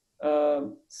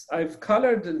I've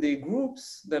colored the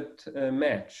groups that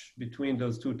match between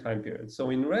those two time periods. So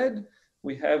in red,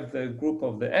 we have the group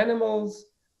of the animals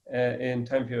in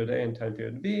time period A and time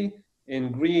period B.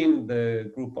 In green,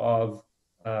 the group of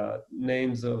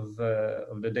names of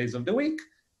the days of the week.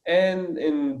 And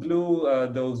in blue,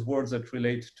 those words that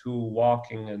relate to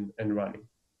walking and running.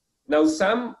 Now,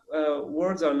 some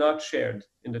words are not shared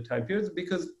in the time periods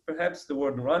because perhaps the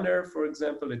word runner, for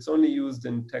example, it's only used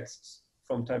in texts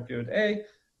from time period A,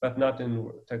 but not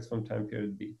in text from time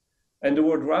period B. And the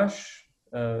word rush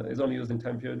is only used in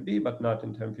time period B, but not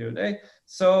in time period A.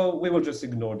 So we will just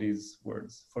ignore these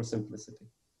words for simplicity.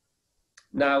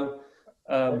 Now,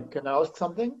 can I ask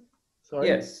something? Sorry.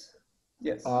 Yes.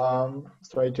 Yes.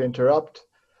 Sorry to interrupt.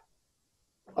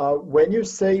 When you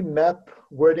say map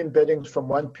word embeddings from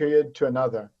one period to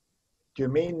another, do you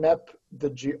mean map the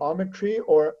geometry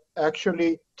or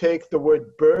actually take the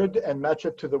word bird and match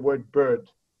it to the word bird?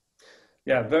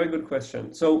 Yeah, very good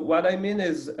question. So what I mean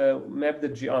is map the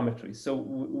geometry. So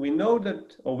we know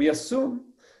that, or we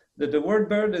assume that the word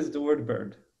bird is the word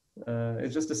bird.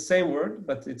 It's just the same word,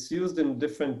 but it's used in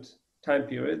different time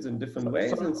periods in different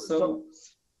ways.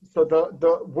 So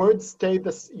the words stay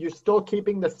this, you're still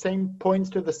keeping the same points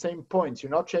to the same points.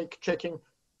 You're not checking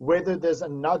whether there's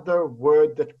another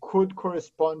word that could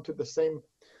correspond to the same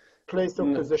place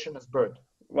or position as bird.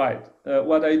 Right.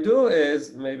 What I do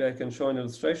is, maybe I can show an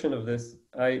illustration of this.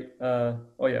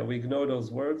 We ignore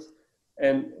those words.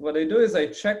 And what I do is I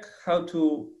check how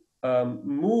to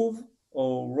move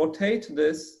or rotate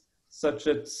this such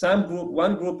that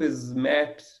one group is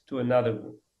mapped to another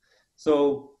group.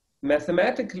 So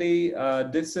mathematically,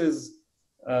 this is,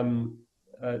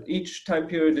 each time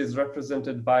period is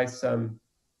represented by some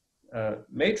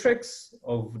matrix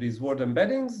of these word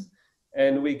embeddings,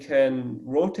 and we can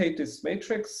rotate this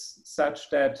matrix such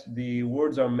that the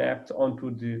words are mapped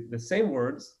onto the same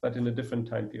words, but in a different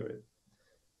time period.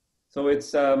 So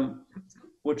it's,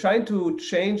 we're trying to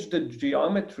change the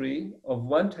geometry of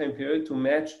one time period to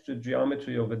match the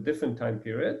geometry of a different time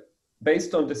period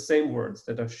based on the same words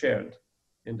that are shared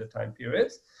in the time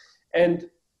periods. And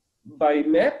by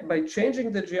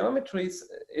changing the geometries,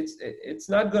 it's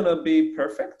not gonna be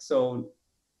perfect. So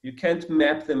you can't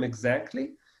map them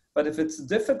exactly, but if it's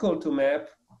difficult to map,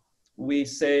 we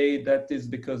say that is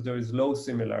because there is low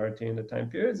similarity in the time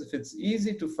periods. If it's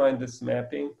easy to find this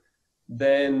mapping,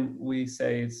 then we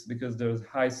say it's because there's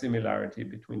high similarity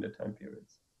between the time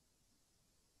periods.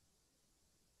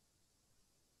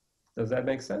 Does that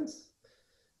make sense?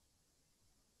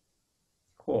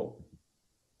 Cool.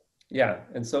 Yeah,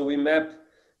 and so we map,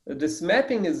 this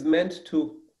mapping is meant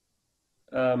to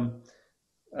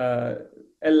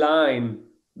align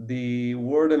the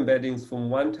word embeddings from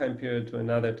one time period to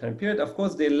another time period. Of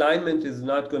course, the alignment is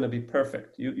not going to be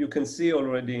perfect. You can see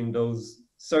already in those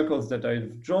circles that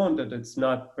I've drawn that it's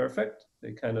not perfect.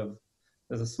 They kind of,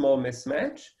 there's a small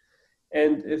mismatch.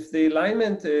 And if the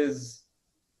alignment is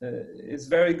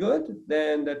very good,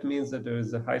 then that means that there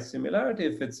is a high similarity.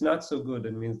 If it's not so good,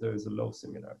 it means there is a low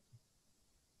similarity.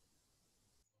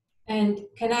 And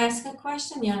can I ask a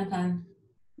question, Yonatan?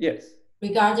 Yes.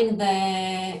 Regarding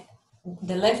the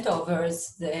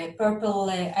leftovers, the purple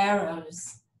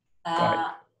arrows,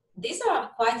 Right. these are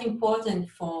quite important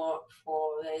for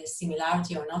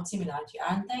similarity or not similarity,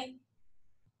 aren't they?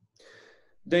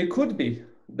 They could be.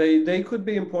 They could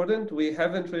be important. We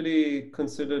haven't really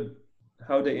considered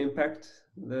how they impact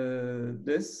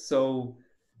this, so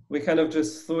we kind of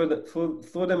just threw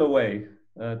them away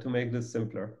to make this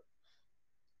simpler.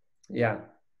 Yeah.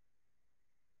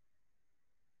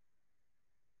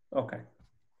 Okay.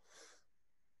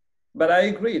 But I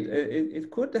agreed. It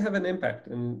could have an impact,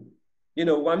 and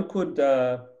one could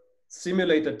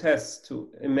simulate a test to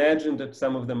imagine that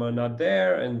some of them are not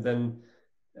there, and then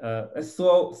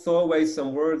throw away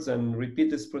some words and repeat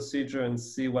this procedure and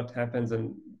see what happens,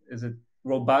 and is it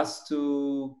robust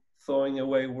to throwing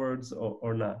away words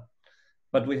or not?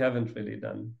 But we haven't really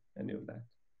done any of that.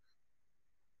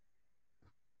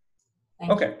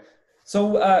 Okay,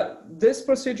 so this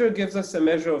procedure gives us a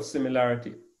measure of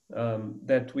similarity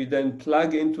that we then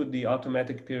plug into the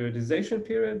automatic periodization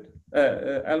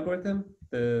algorithm,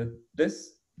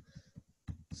 this.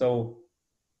 So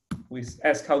we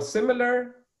ask how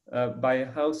similar. By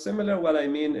how similar, what I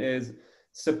mean is,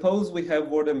 suppose we have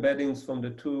word embeddings from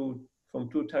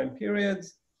two time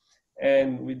periods,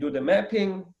 and we do the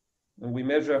mapping, and we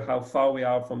measure how far we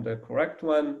are from the correct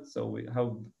one, so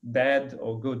how bad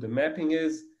or good the mapping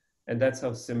is, and that's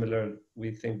how similar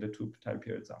we think the two time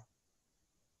periods are.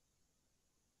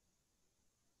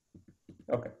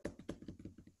 Okay.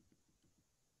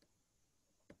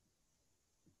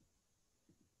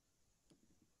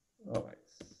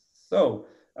 So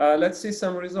let's see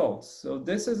some results. So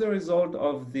this is a result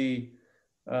of the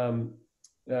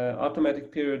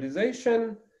automatic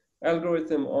periodization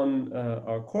algorithm on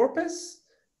our corpus.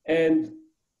 And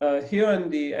here on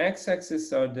the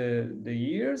x-axis are the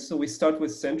years. So we start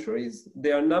with centuries.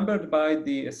 They are numbered by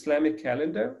the Islamic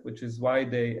calendar, which is why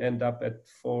they end up at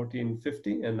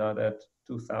 1450 and not at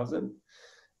 2000.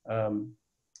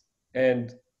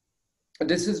 And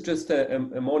this is just a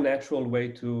more natural way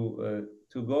to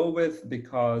go with,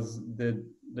 because the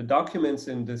documents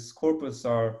in this corpus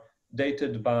are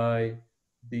dated by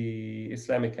the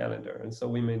Islamic calendar. And so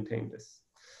we maintain this.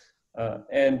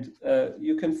 And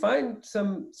you can find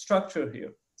some structure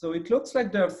here. So it looks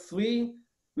like there are three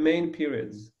main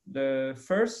periods. The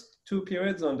first two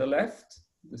periods on the left,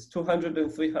 this 200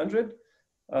 and 300,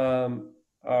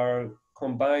 are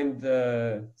combined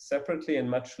separately and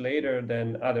much later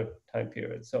than other time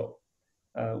periods. So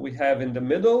we have in the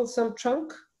middle some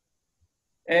chunk,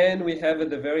 and we have at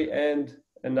the very end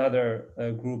another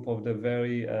group of the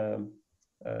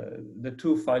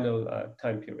two final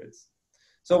time periods.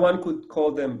 So one could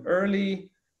call them early,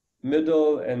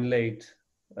 middle, and late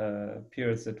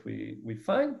periods that we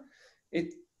find.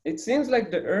 It seems like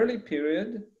the early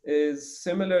period is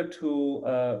similar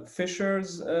to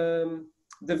Fisher's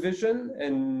division.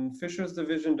 And Fisher's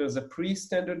division, there's a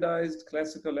pre-standardized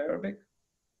classical Arabic.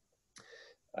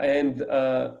 And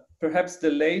perhaps the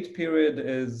late period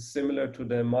is similar to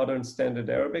the modern standard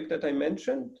Arabic that I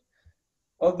mentioned,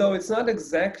 although it's not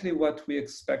exactly what we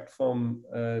expect from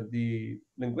the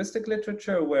linguistic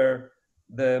literature, where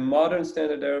the modern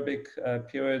standard Arabic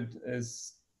period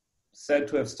is said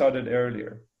to have started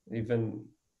earlier, even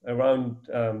around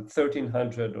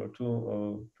 1300 or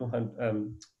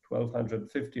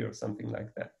 1250 or something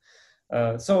like that.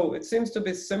 So it seems to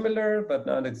be similar, but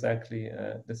not exactly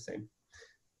the same.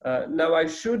 Now I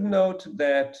should note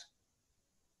that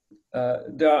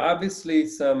there are obviously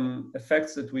some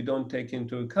effects that we don't take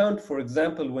into account. For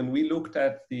example, when we looked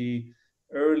at the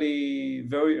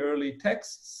very early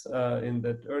texts in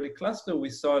that early cluster, we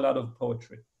saw a lot of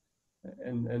poetry.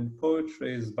 And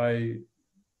poetry is by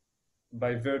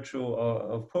virtue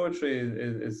of poetry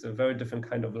is a very different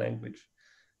kind of language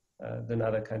than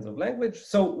other kinds of language.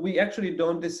 So we actually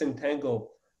don't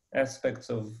disentangle aspects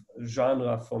of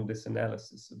genre from this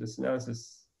analysis. So this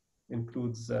analysis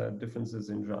includes differences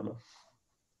in genre.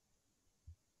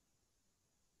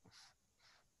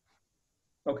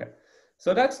 Okay,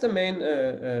 so that's the main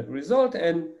result.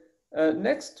 And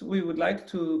next, we would like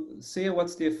to see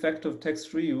what's the effect of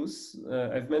text reuse.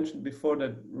 I've mentioned before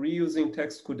that reusing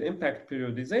text could impact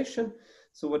periodization.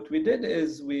 So what we did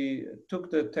is we took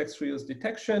the text reuse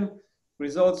detection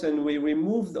results and we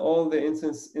removed all the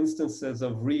instances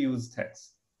of reused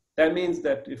text. That means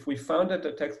that if we found that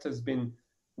the text has been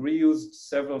reused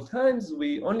several times,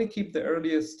 we only keep the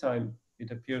earliest time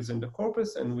it appears in the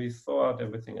corpus and we throw out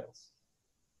everything else,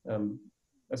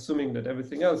 assuming that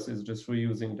everything else is just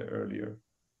reusing the earlier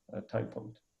time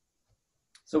point.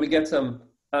 So we get some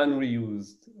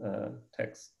unreused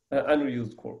text,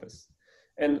 unreused corpus.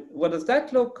 And what does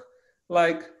that look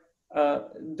like?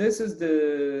 This is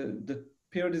the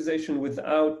periodization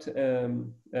without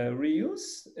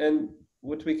reuse. And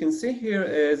what we can see here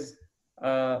is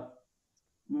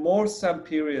more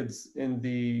sub-periods in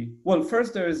the, well,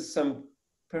 first there is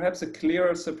perhaps a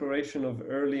clearer separation of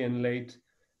early and late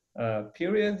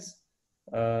periods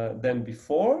than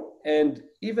before, and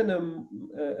even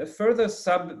a further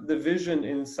subdivision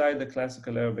inside the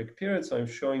classical Arabic period. So I'm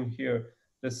showing here,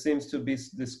 there seems to be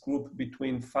this group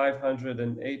between 500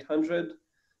 and 800,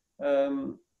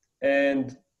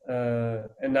 and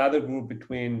another group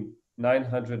between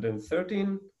 900 and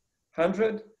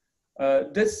 1300.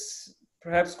 This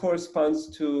perhaps corresponds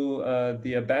to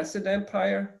the Abbasid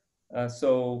Empire.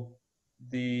 So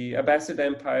the Abbasid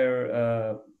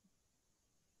Empire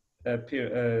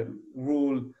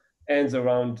rule ends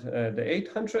around the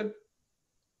 800.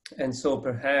 And so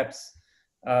perhaps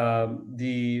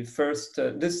the first,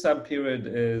 this sub-period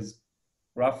is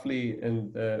roughly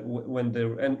when the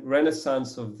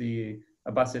renaissance of the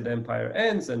Abbasid Empire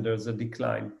ends and there's a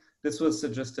decline. This was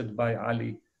suggested by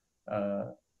Ali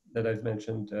that I've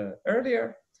mentioned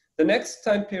earlier. The next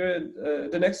time period,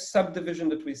 the next subdivision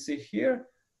that we see here,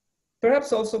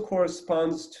 perhaps also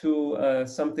corresponds to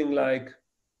something like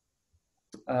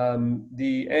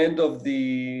the end of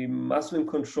the Muslim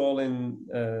control in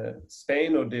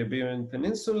Spain or the Iberian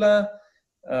Peninsula,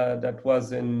 that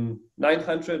was in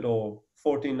 900 or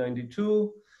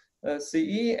 1492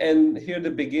 CE, and here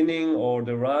the beginning or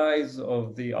the rise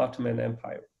of the Ottoman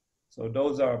Empire. So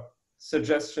those are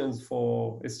suggestions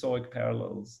for historic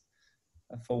parallels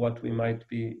for what we might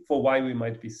be, for why we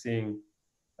might be seeing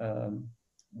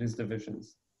these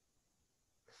divisions.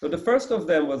 So the first of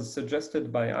them was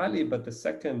suggested by Ali, but the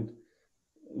second,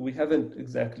 we haven't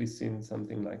exactly seen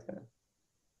something like that.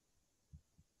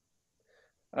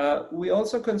 We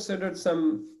also considered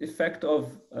some effect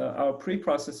of our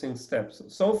pre-processing steps.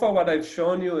 So far, what I've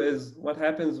shown you is what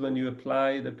happens when you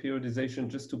apply the periodization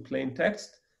just to plain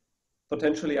text,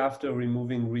 potentially after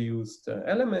removing reused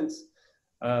elements.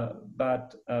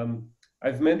 But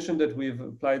I've mentioned that we've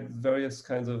applied various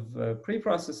kinds of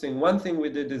pre-processing. One thing we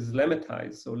did is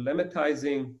lematize. So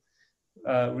lematizing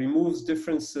removes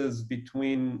differences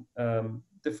between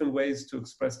different ways to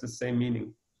express the same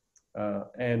meaning.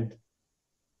 And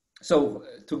so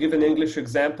to give an English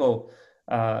example,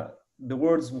 the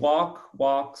words walk,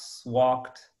 walks,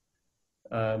 walked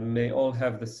may all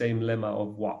have the same lemma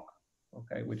of walk,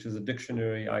 okay, which is a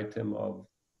dictionary item of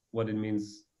what it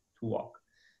means to walk.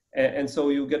 And so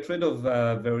you get rid of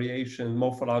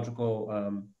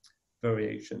morphological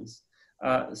variations.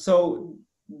 So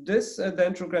this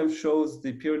dendrogram shows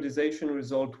the periodization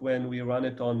result when we run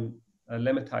it on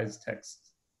lemmatized text.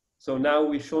 So now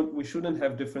we shouldn't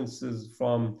have differences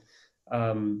from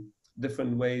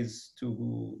different ways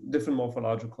to different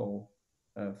morphological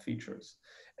features.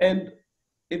 And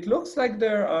it looks like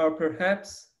there are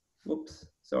perhaps,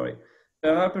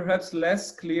 there are perhaps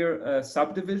less clear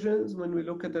subdivisions when we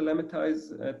look at the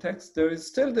lemmatized text. There is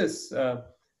still this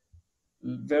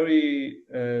very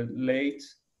late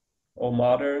or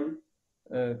modern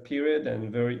period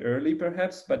and very early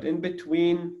perhaps, but in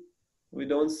between, we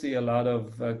don't see a lot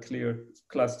of clear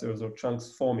clusters or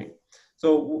chunks forming.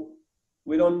 So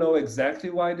we don't know exactly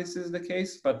why this is the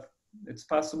case, but it's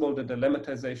possible that the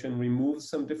lemmatization removes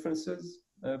some differences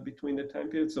between the time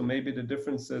periods. So maybe the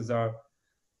differences are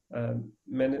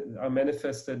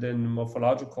manifested in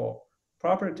morphological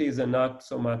properties and not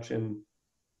so much in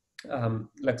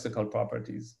lexical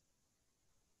properties.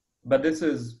 But this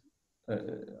is,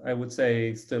 I would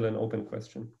say, still an open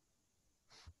question.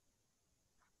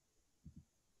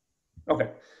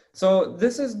 Okay, so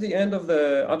this is the end of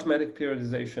the automatic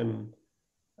periodization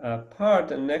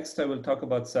part, and next I will talk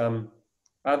about some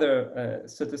other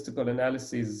statistical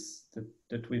analyses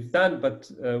that we've done,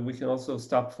 but we can also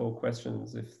stop for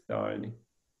questions if there are any.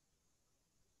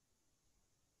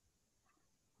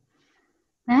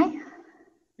 Hi.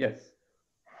 Yes.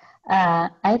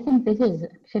 I think this is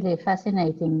actually a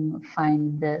fascinating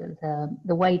find,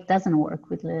 the way it doesn't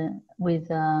work with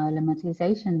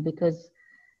lemmatization, because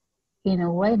in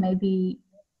a way maybe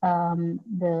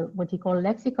what you call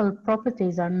lexical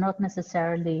properties are not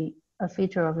necessarily a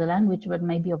feature of the language, but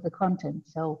maybe of the content.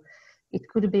 So it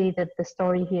could be that the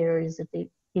story here is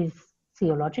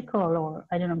theological, or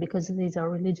I don't know, because these are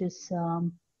religious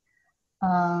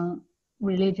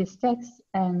religious texts,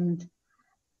 and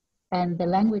the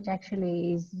language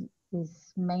actually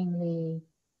is mainly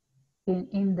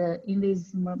in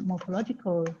these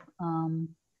morphological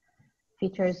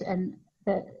features, and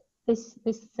this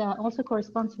also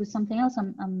corresponds with something else.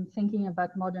 I'm thinking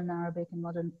about modern Arabic and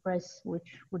modern press, which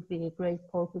would be a great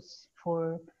corpus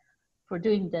for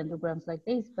doing dendrograms like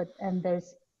this. And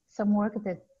there's some work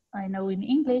that I know in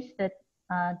English that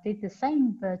did the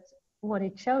same, but what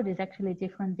it showed is actually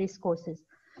different discourses,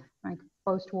 like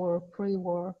post-war,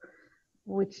 pre-war,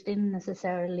 which didn't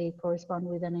necessarily correspond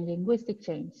with any linguistic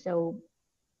change. So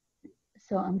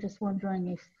I'm just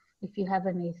wondering if you have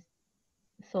any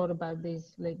thought about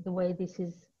this, like the way this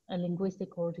is a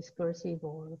linguistic or discursive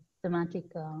or thematic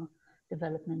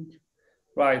development.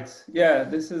 Right. Yeah,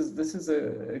 this is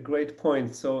a great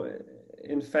point. So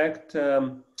in fact,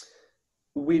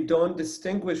 we don't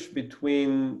distinguish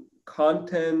between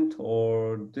content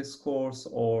or discourse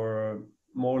or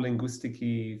more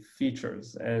linguistic-y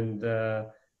features, and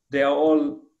they are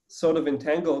all sort of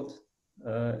entangled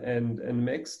and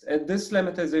mixed. And this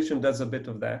lemmatization does a bit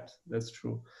of that. That's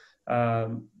true.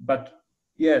 But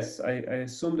yes, I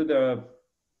assume that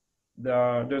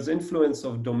there's influence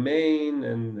of domain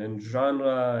and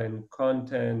genre and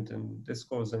content and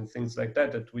discourse and things like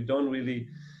that that we don't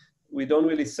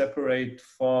really separate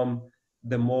from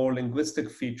the more linguistic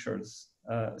features.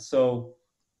 So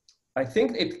I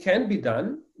think it can be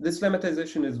done. This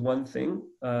lemmatization is one thing.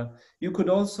 You could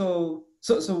also,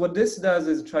 so what this does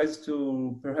is tries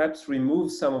to perhaps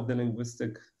remove some of the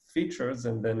linguistic features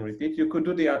and then repeat. You could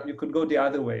go the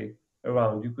other way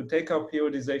around. You could take our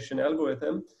periodization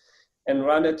algorithm and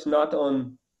run it not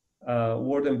on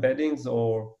word embeddings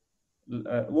or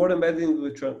word embeddings,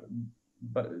 which are,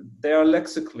 but they are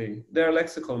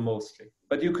lexical mostly.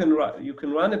 But you can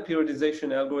run a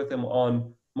periodization algorithm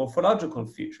on morphological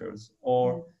features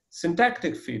or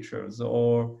syntactic features,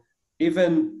 or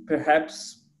even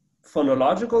perhaps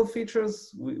phonological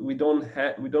features. We don't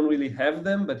really have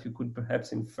them, but you could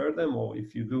perhaps infer them, or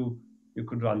if you do, you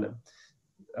could run them.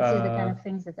 This is the kind of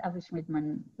things that Avi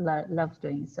Schmidtman loves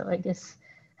doing. So I guess,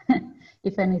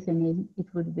 if anything, it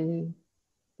would be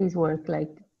his work,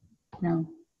 like, you know,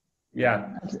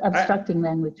 abstracting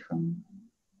language from.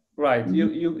 Right.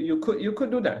 You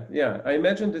could do that. Yeah, I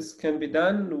imagine this can be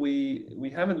done.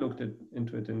 We haven't looked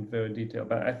into it in very detail,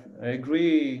 but I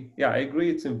agree. Yeah, I agree.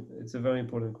 It's a very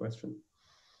important question.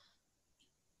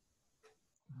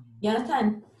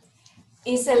 Jonathan,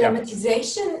 is a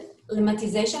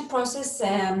lemmatization process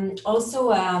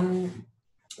also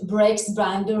breaks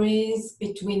boundaries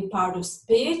between part of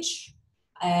speech,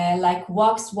 like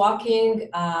walking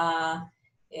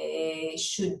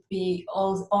should be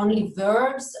only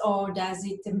verbs, or does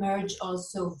it merge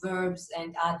also verbs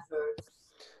and adverbs?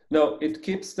 No, it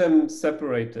keeps them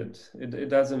separated. It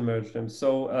doesn't merge them.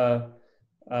 So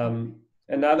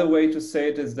another way to say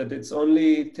it is that it's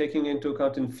only taking into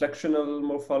account inflectional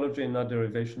morphology and not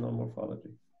derivational morphology.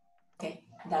 Okay,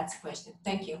 that's a question.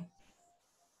 Thank you.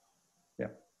 Yeah.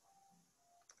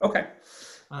 Okay.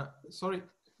 Sorry.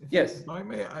 Yes. If I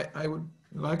may, I would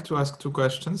like to ask two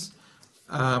questions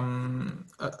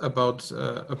about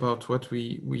what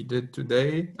we did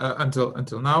today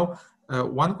until now.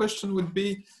 One question would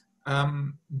be,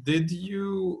 did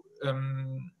you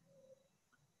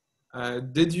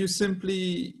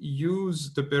simply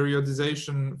use the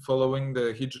periodization following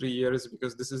the Hijri years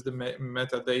because this is the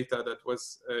metadata that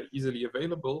was easily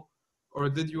available, or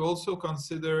did you also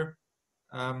consider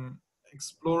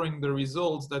exploring the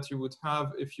results that you would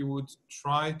have if you would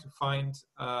try to find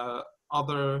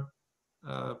other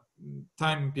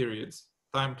time periods,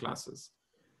 time classes?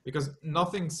 Because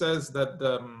nothing says that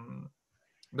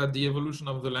the evolution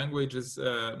of the language is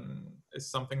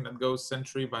something that goes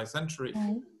century by century.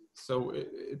 Right. So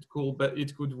it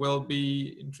could well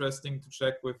be interesting to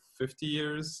check with 50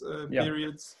 years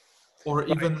periods, or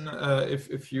even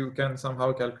if you can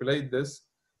somehow calculate this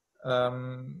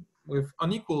with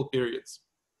unequal periods.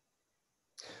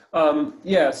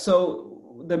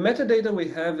 So the metadata we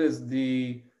have is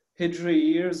the Hijri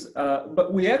years,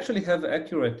 but we actually have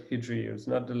accurate Hijri years,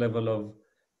 not the level of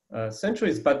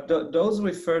centuries, but those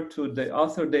refer to the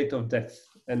author date of death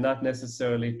and not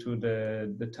necessarily to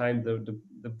the time the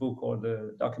book or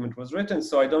the document was written.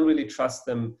 So I don't really trust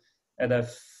them at a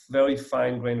very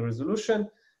fine grained resolution.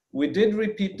 We did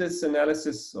repeat this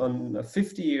analysis on a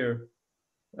 50-year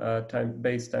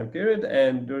base time period,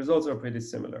 and the results are pretty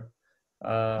similar.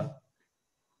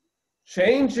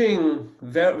 Changing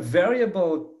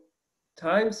variable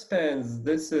time spans,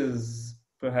 this is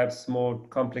perhaps more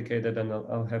complicated, and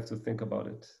I'll have to think about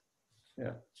it.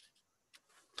 Yeah.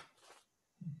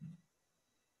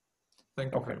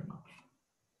 Thank you very much.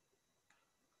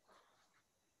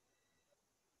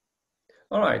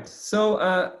 All right. So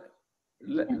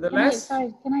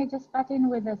can I just butt in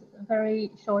with a very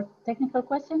short technical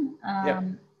question?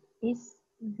 Is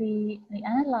the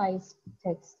analyzed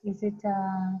text, is it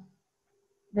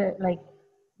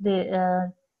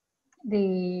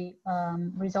the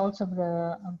results of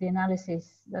the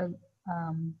analysis, the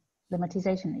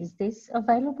lemmatization, is this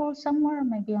available somewhere?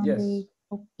 Maybe on the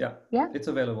it's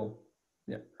available.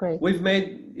 Yeah, great. We've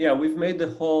made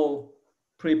the whole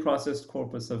pre-processed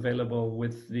corpus available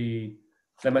with the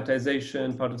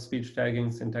lemmatization, part of speech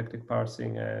tagging, syntactic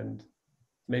parsing, and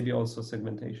maybe also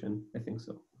segmentation. I think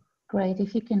so. Great.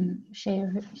 If you can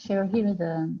share here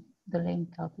the link,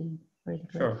 I'll be really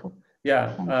grateful. Sure.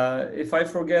 Yeah. If I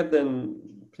forget, then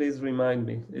please remind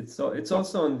me. It's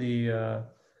also on the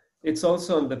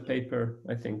paper,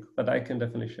 I think, but I can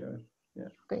definitely share it. Yeah.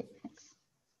 Great. Thanks.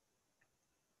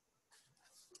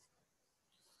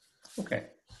 Okay.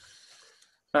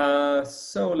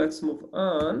 So let's move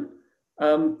on.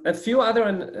 A few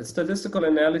other statistical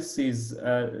analyses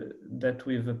that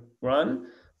we've run.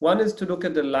 One is to look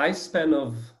at the lifespan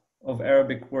of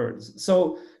Arabic words.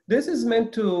 So this is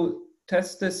meant to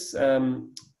test this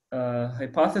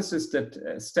hypothesis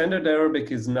that standard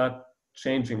Arabic is not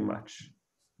changing much,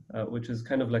 which is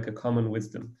kind of like a common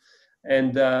wisdom.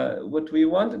 And what we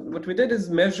did is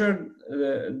measure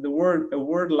a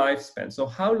word lifespan. So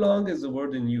how long is the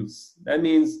word in use? That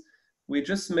means we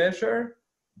just measure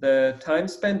the time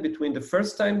spent between the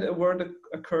first time a word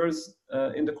occurs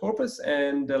in the corpus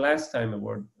and the last time a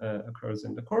word occurs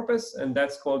in the corpus, and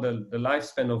that's called the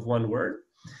lifespan of one word.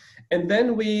 And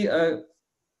then we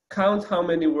count how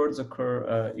many words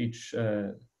occur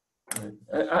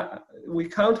we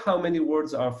count how many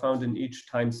words are found in each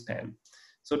time span.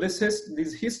 So these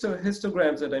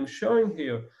histograms that I'm showing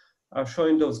here are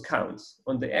showing those counts.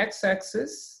 On the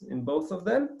x-axis, in both of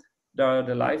them, there are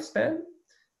the lifespan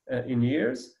in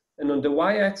years, and on the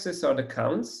y-axis are the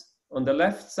counts. On the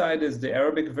left side is the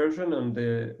Arabic version, on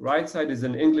the right side is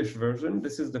an English version.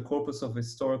 This is the corpus of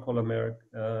historical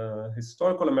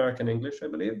American English, I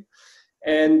believe.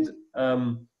 And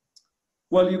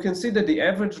well, you can see that the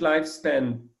average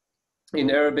lifespan in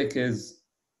Arabic is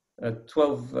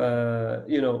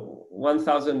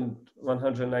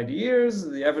 1,190 years.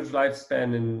 The average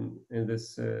lifespan in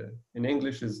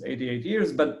English is 88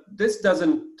 years, but this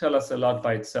doesn't tell us a lot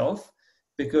by itself,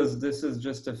 because this is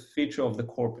just a feature of the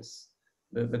corpus.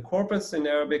 The corpus in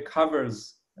Arabic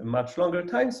covers a much longer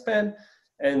time span,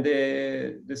 and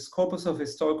this corpus of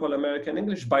historical American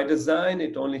English, by design,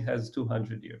 it only has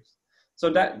 200 years. So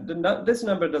this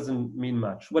number doesn't mean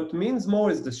much. What means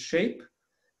more is the shape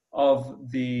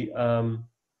of the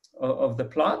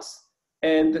plots,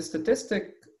 and the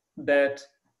statistic that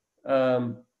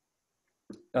the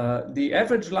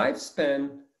average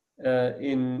lifespan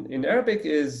in Arabic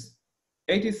is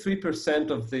 83%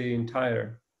 of the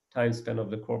entire time span of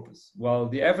the corpus, while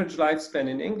the average lifespan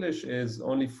in English is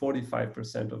only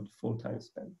 45% of the full time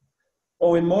span.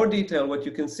 Or in more detail, what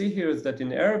you can see here is that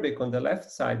in Arabic, on the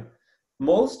left side,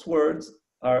 most words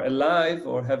are alive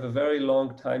or have a very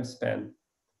long time span.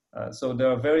 So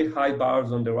there are very high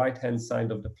bars on the right-hand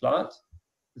side of the plot.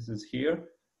 This is here.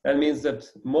 That means that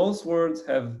most words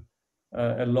have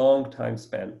a long time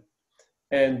span.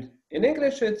 And in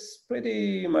English, it's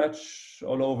pretty much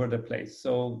all over the place.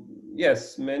 So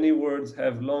yes, many words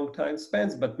have long time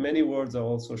spans, but many words are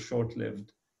also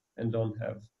short-lived and don't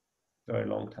have very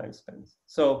long time spans.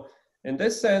 So in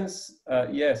this sense,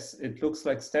 yes, it looks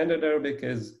like Standard Arabic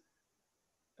is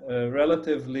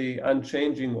relatively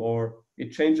unchanging, or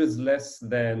it changes less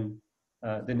than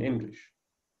English.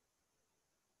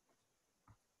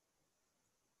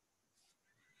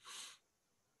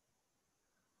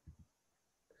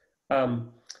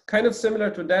 Kind of similar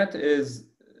to that is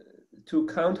to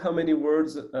count how many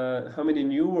words, how many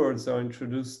new words are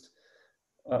introduced,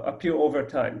 appear over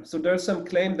time. So there's some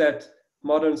claim that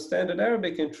modern Standard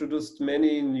Arabic introduced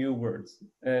many new words.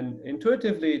 And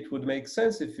intuitively, it would make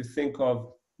sense if you think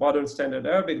of modern Standard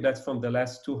Arabic, that's from the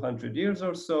last 200 years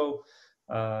or so.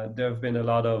 There have been a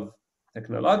lot of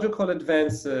technological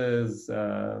advances,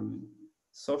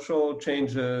 social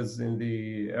changes in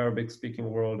the Arabic-speaking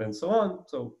world, and so on.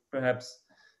 So perhaps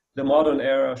the modern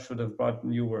era should have brought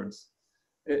new words.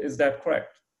 Is that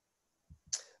correct?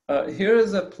 Here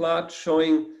is a plot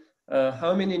showing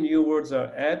how many new words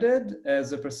are added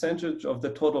as a percentage of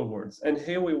the total words. And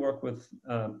here we work with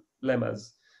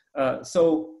lemmas.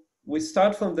 So we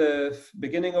start from the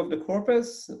beginning of the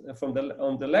corpus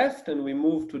on the left, and we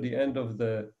move to the end of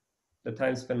the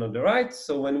time span on the right.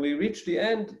 So when we reach the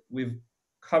end, we've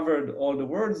covered all the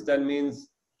words. That means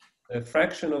the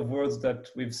fraction of words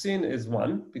that we've seen is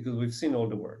 1, because we've seen all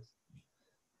the words.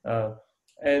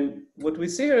 And what we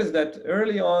see here is that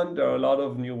early on, there are a lot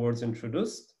of new words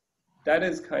introduced. That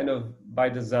is kind of by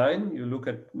design. You look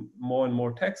at more and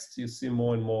more text, you see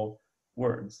more and more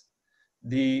words.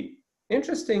 The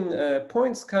interesting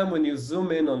points come when you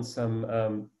zoom in on some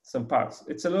parts.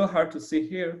 It's a little hard to see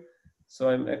here, so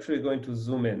I'm actually going to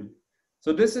zoom in.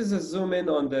 So this is a zoom in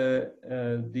on the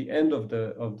end of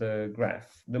the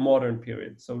graph, the modern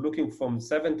period. So looking from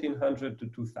 1700 to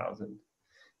 2000.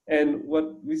 And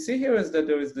what we see here is that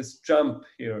there is this jump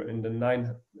here in the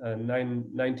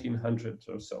 1900s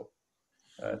or so.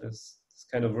 This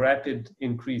kind of rapid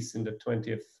increase in the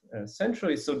 20th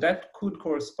century. So that could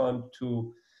correspond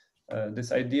to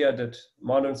this idea that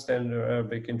modern Standard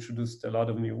Arabic introduced a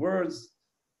lot of new words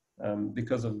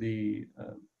because of the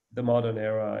modern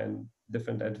era and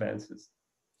different advances.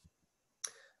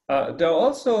 There are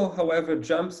also, however,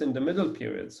 jumps in the middle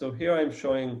period. So here I'm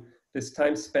showing this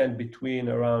time span between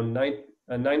around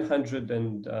 900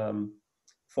 and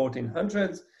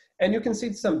 1400s. And you can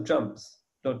see some jumps.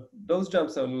 Those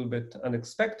jumps are a little bit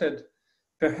unexpected.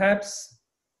 Perhaps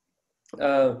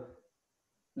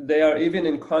they are even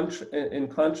in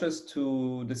contrast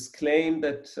to this claim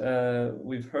that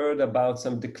we've heard about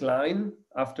some decline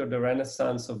after the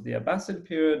Renaissance of the Abbasid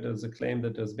period. There's a claim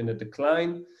that there's been a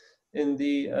decline in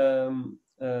the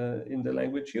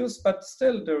language use, but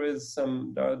still there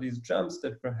are these jumps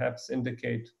that perhaps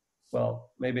indicate,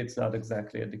 well, maybe it's not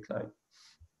exactly a decline.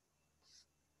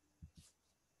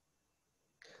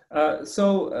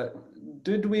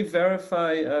 Did we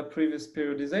verify previous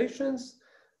periodizations?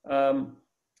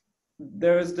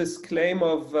 There is this claim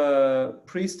of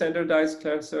pre-standardized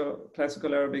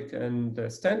classical Arabic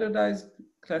and standardized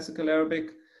classical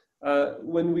Arabic.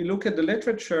 When we look at the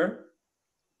literature,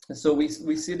 So we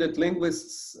see that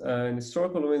linguists and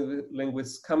historical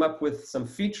linguists come up with some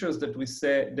features that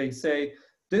they say,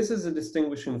 this is a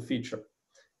distinguishing feature.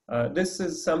 This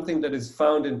is something that is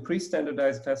found in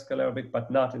pre-standardized classical Arabic,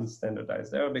 but not in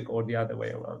standardized Arabic, or the other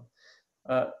way around.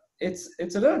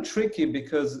 It's a little tricky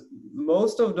because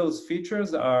most of those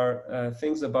features are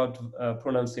things about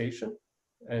pronunciation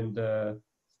and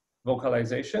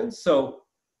vocalization. So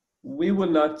we will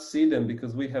not see them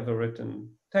because we have a written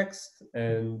text,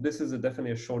 and this is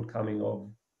definitely a shortcoming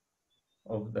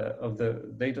of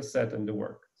the data set and the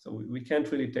work. So we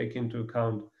can't really take into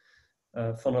account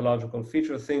phonological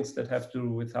feature, things that have to do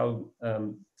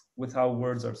with how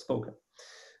words are spoken.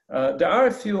 There are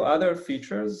a few other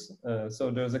features.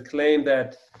 So there's a claim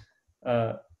that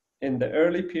in the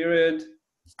early period,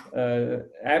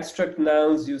 abstract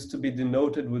nouns used to be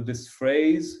denoted with this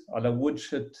phrase, ala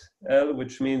wujhat el,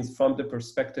 which means from the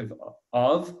perspective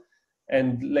of,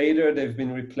 and later they've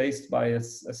been replaced by a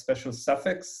special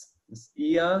suffix, this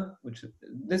ia,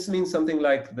 this means something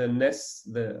like the ness,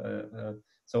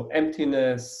 so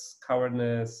emptiness,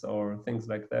 cowardness, or things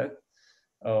like that,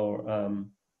 or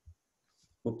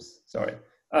oops, sorry.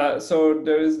 So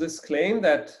there is this claim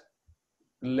that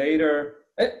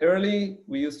early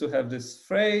we used to have this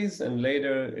phrase, and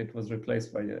later it was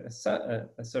replaced by a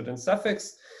certain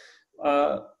suffix.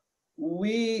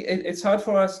 It's hard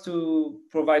for us to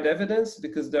provide evidence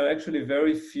because there are actually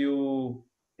very few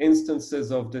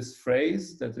instances of this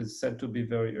phrase that is said to be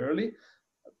very early,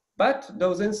 but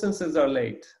those instances are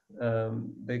late.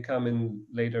 They come in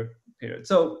later periods.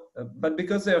 So, but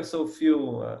because there are so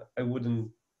few, I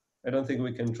don't think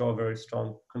we can draw very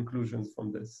strong conclusions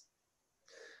from this.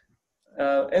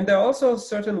 And there are also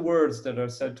certain words that are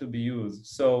said to be used.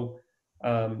 So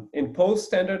in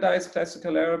post-standardized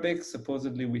classical Arabic,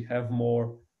 supposedly we have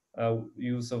more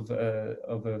use of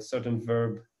a certain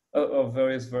verb, of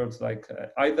various verbs like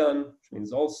aidan, which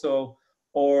means also,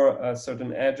 or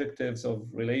certain adjectives of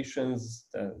relations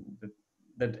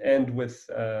that end with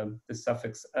the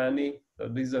suffix ani. So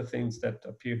these are things that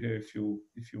appear here if you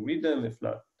read them. If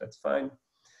not, that's fine.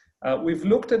 We've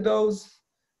looked at those.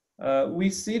 We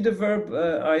see the verb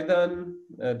aidan,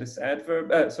 the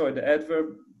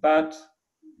adverb, but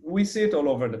we see it all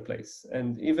over the place,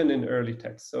 and even in early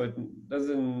texts. So it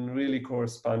doesn't really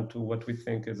correspond to what we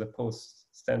think is a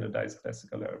post-standardized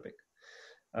classical Arabic.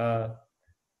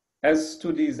 As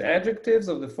to these adjectives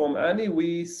of the form ani,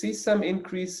 we see some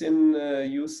increase in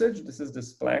usage. This is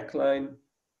this black line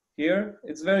here.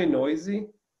 It's very noisy.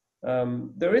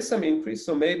 There is some increase,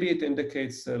 so maybe it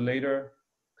indicates a later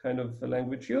kind of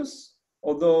language use,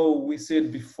 although we see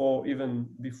it even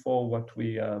before what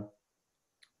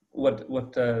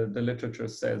the literature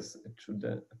says it should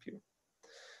appear.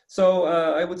 So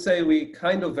I would say we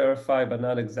kind of verify, but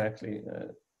not exactly,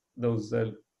 those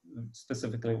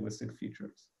specific linguistic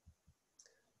features.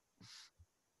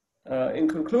 In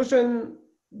conclusion,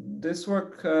 this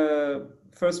work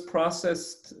first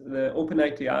processed the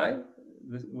OpenITI,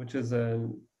 which is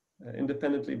an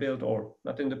independently built, or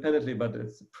not independently, but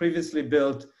it's previously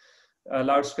built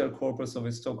large-scale corpus of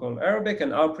historical Arabic,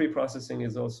 and our pre-processing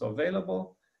is also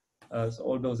available. So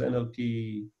all those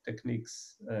NLP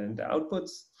techniques and the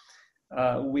outputs.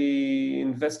 We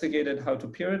investigated how to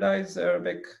periodize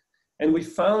Arabic, and we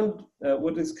found,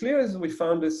 what is clear is we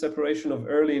found this separation of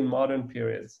early and modern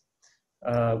periods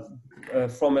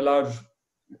from a large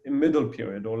middle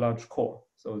period or large core.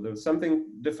 So there's something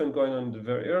different going on in the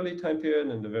very early time period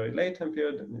and the very late time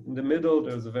period. In the middle,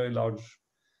 there's a very large,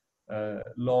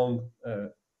 long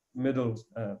middle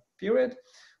period.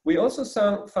 We also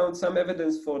found some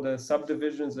evidence for the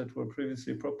subdivisions that were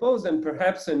previously proposed, and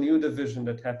perhaps a new division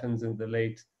that happens in the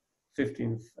late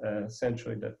 15th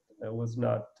century that was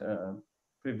not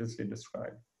previously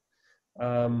described.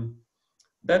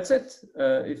 That's it.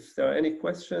 If there are any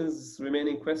questions,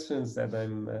 remaining questions, that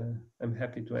I'm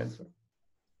happy to answer.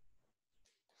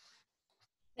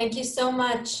 Thank you so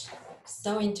much.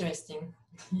 So interesting.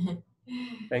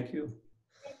 Thank you.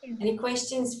 Any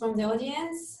questions from the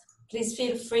audience? Please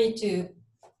feel free to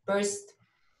burst.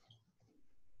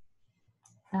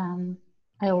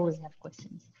 I always have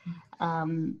questions.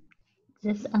 I'm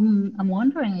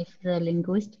wondering if the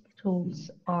linguistic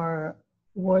tools are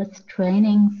worth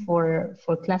training for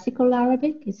classical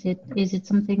Arabic. Is it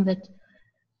something that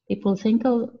people think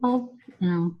of? You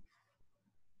know,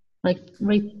 like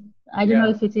I don't know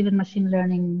if it's even machine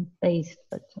learning based,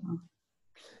 but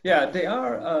yeah, they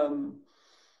are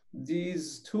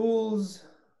these tools.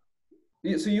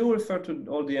 So you refer to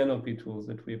all the NLP tools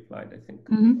that we applied, I think.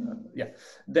 Mm-hmm. Yeah,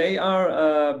 they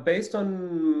are based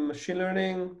on machine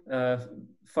learning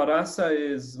Farasa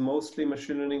is mostly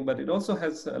machine learning, but it also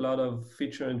has a lot of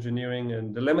feature engineering,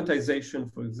 and the lemmatization,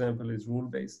 for example, is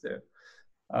rule-based there.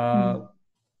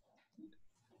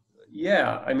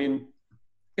 Yeah, I mean,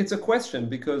 it's a question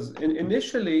because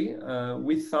initially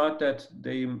we thought that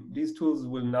these tools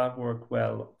will not work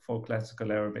well for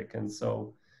classical Arabic, and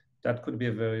so that could be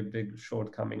a very big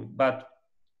shortcoming. But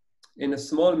in a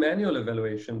small manual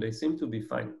evaluation, they seem to be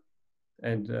fine.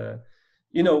 And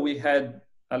you know, we had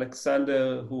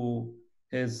Alexander, who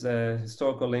is a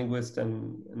historical linguist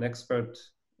and an expert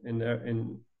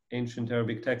in ancient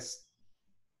Arabic texts.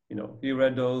 You know, he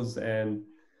read those, and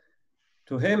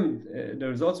to him, the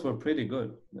results were pretty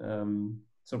good,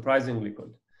 surprisingly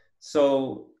good.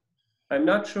 So I'm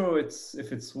not sure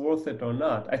if it's worth it or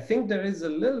not. I think there is a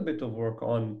little bit of work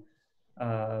on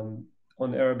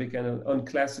Arabic and on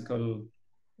classical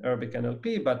Arabic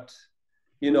NLP, but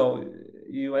you know,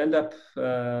 you end up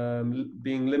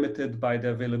being limited by the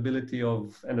availability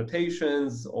of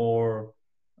annotations or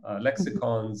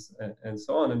lexicons and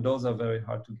so on, and those are very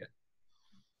hard to get.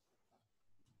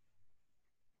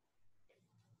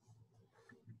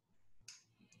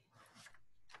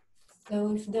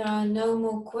 So if there are no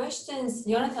more questions,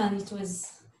 Yonatan, it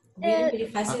was really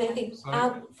fascinating.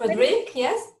 Frederick,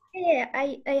 yes? Yeah,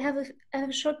 I have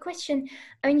a short question.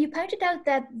 I mean, you pointed out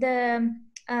that the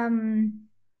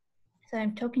so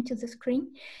I'm talking to the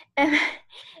screen.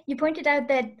 You pointed out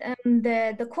that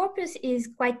the corpus is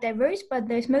quite diverse, but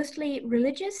there's mostly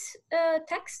religious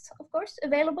texts, of course,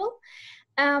 available.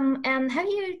 And have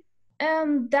you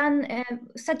done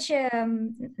such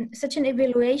an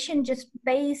evaluation just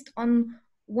based on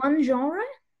one genre?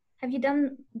 Have you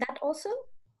done that also?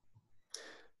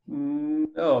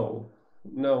 No,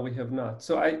 we have not.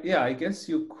 So I guess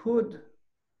you could.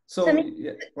 So, I mean,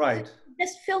 yeah, right.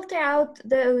 Just filter out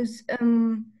those.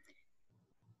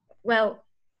 Well,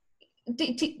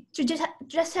 to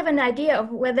just have an idea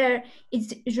of whether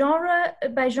it's genre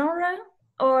by genre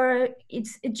or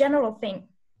it's a general thing.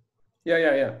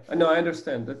 Yeah. No, I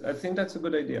understand. I think that's a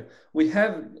good idea.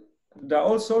 There are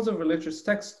all sorts of religious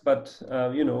texts, but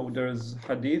you know, there's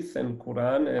Hadith and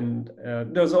Quran, and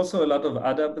there's also a lot of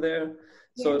adab there.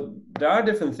 Yeah. So there are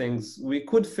different things. We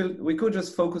could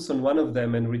just focus on one of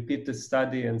them and repeat the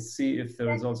study and see if the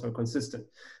results are consistent.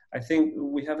 I think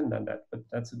we haven't done that, but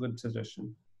that's a good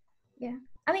suggestion. Yeah,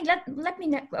 I mean, let me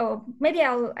know. Or maybe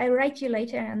I'll write you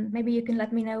later, and maybe you can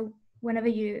let me know whenever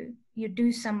you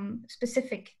do some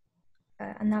specific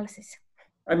analysis.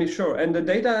 I mean, sure. And the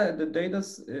data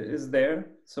is there,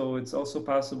 so it's also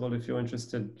possible if you're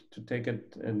interested to take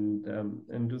it and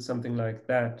do something like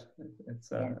that.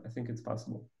 I think it's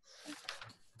possible.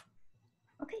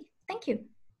 Okay, thank you.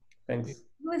 Thanks. It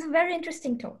was a very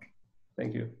interesting talk.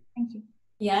 Thank you. Thank you.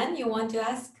 Jan, you want to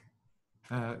ask?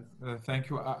 Thank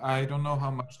you. I don't know how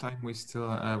much time we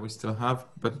still have,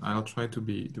 but I'll try to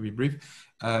be brief.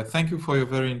 Thank you for your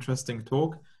very interesting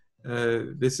talk.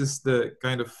 This is the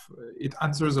kind of, it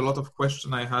answers a lot of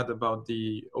questions I had about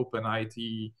the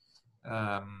OpenIT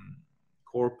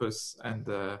corpus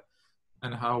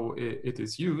and how it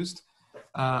is used.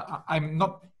 I'm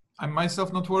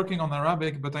myself not working on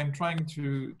Arabic, but I'm trying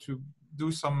to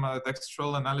do some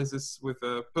textual analysis with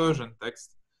a Persian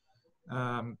text.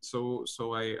 So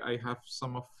I have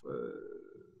some of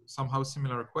somehow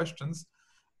similar questions,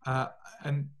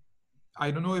 and I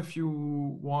don't know if you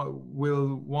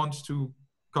will want to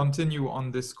continue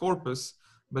on this corpus,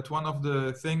 but one of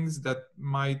the things that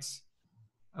might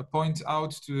point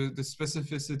out to the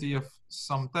specificity of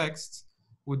some texts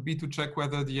would be to check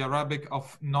whether the Arabic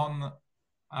of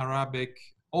non-Arabic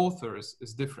authors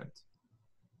is different.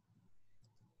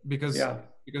 Because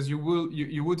you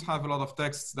would have a lot of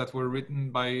texts that were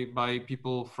written by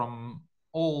people from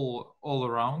all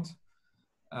around.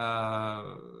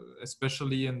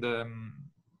 Especially in the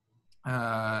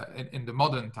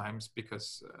modern times,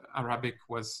 because Arabic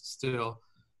was still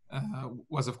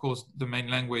was of course the main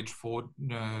language for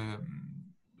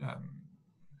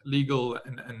legal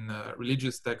and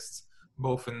religious texts,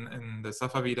 both in the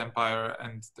Safavid Empire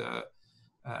and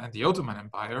the Ottoman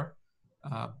Empire,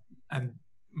 and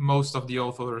most of the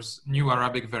authors knew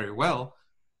Arabic very well.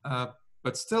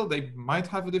 But still, they might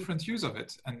have a different use of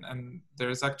it. And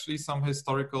there is actually some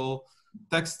historical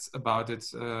texts about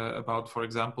it, about, for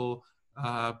example,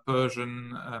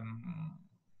 Persian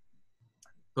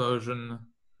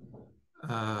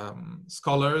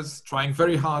scholars trying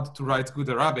very hard to write good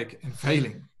Arabic and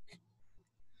failing.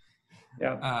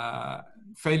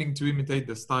 Failing to imitate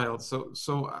the style.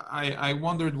 So I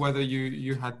wondered whether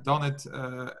you had done it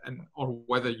or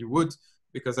whether you would,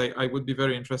 because I would be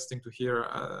very interesting to hear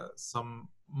some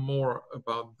more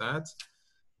about that.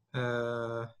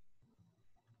 And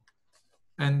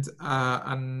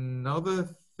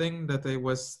another thing that I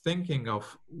was thinking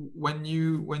of, when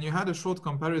you had a short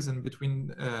comparison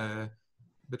between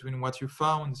what you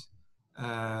found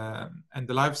and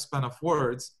the lifespan of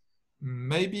words,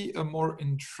 maybe a more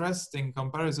interesting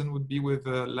comparison would be with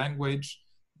a language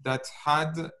that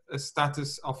had a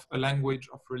status of a language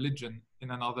of religion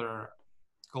in another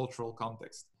cultural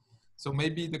context. So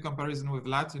maybe the comparison with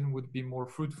Latin would be more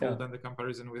fruitful than the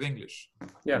comparison with English.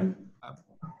 Yeah.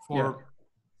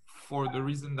 For the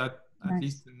reason that, at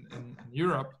least in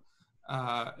Europe,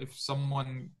 if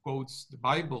someone quotes the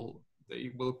Bible,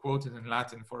 they will quote it in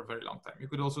Latin for a very long time. You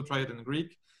could also try it in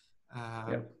Greek.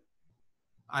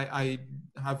 I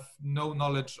have no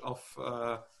knowledge of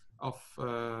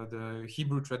the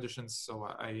Hebrew traditions, so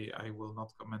I will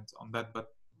not comment on that,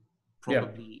 but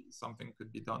probably something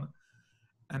could be done.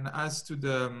 And as to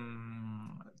the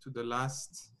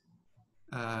last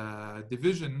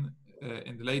division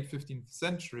in the late 15th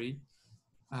century,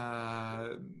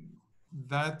 that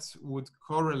would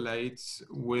correlate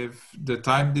with the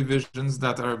time divisions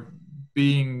that are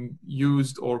being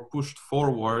used or pushed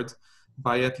forward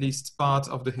by at least part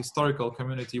of the historical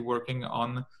community working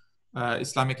on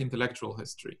Islamic intellectual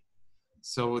history.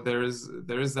 So there is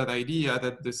that idea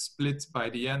that the split by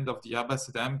the end of the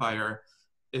Abbasid Empire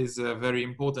is a very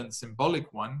important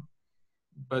symbolic one,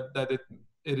 but that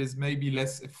it is maybe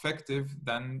less effective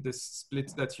than the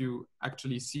split that you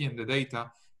actually see in the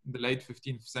data in the late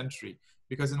 15th century.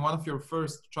 Because in one of your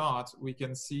first charts, we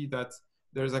can see that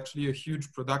there's actually a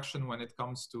huge production when it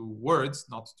comes to words,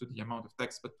 not to the amount of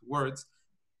text, but to words,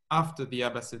 after the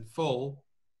Abbasid fall,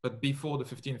 but before the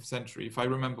 15th century. If I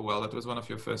remember well, that was one of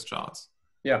your first charts.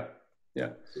 Yeah.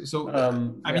 So,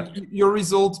 I mean, your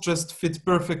results just fit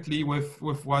perfectly with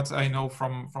what I know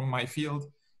from my field.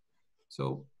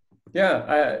 So,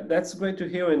 that's great to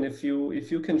hear. And if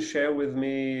you can share with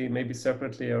me maybe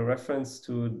separately a reference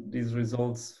to these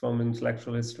results from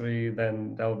intellectual history,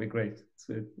 then that would be great.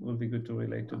 So it would be good to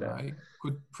relate to that. I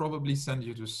could probably send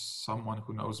you to someone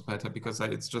who knows better, because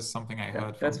it's just something I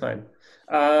heard. That's fine.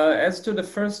 As to the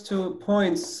first 2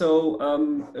 points, so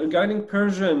regarding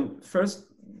Persian, first,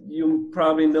 you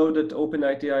probably know that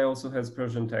OpenITI also has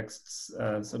Persian texts.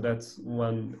 So that's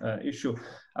one issue.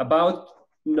 About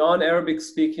non-Arabic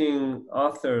speaking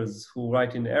authors who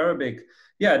write in Arabic,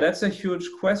 that's a huge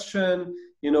question.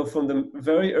 You know, from the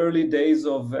very early days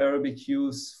of Arabic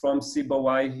use, from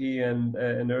Sibawayhi and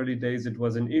in early days, it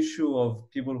was an issue of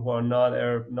people who are not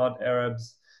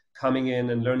Arabs coming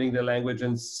in and learning the language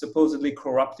and supposedly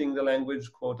corrupting the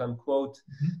language, quote unquote.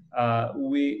 That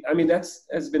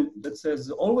has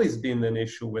always been an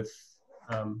issue with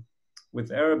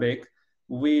Arabic.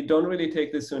 We don't really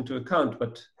take this into account,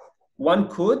 but one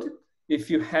could, if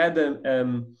you had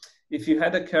a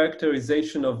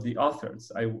characterization of the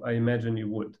authors, I imagine you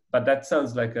would. But that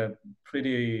sounds like a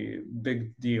pretty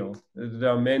big deal.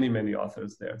 There are many, many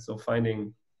authors there. So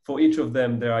finding for each of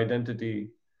them their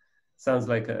identity sounds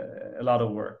like a lot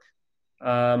of work.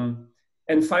 And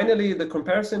finally, the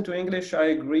comparison to English, I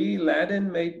agree, Latin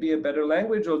may be a better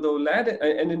language, although Latin,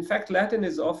 and in fact, Latin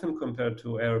is often compared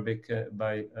to Arabic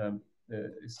by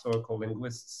historical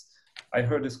linguists. I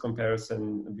heard this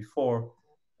comparison before.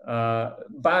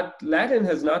 But Latin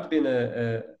has not been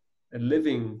a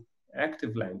living,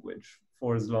 active language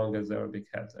for as long as Arabic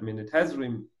has. I mean, it has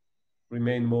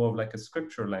remained more of like a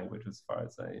scripture language as far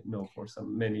as I know for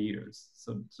many years.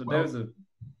 So there's a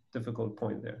difficult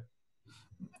point there.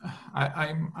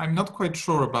 I'm not quite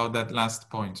sure about that last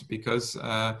point, because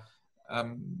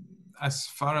as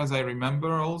far as I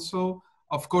remember also,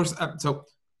 of course,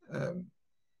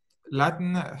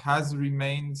 Latin has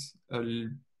remained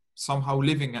somehow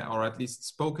living, or at least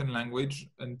spoken language,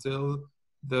 until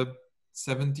the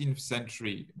 17th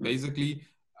century, basically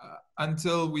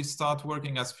until we start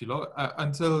working as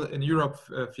until in Europe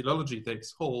philology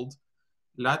takes hold.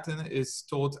 Latin is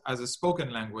taught as a spoken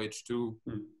language to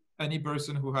any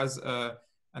person who has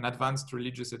an advanced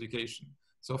religious education.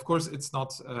 So of course it's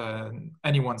not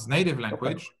anyone's native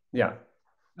language. Yeah,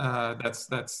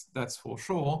 that's for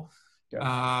sure.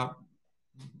 Yeah.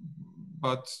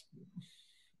 But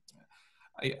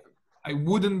I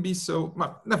wouldn't be so.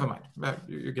 Well, never mind.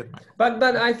 You get my point.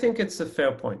 But I think it's a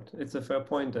fair point. It's a fair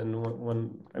point, and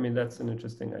I mean, that's an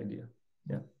interesting idea.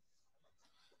 Yeah.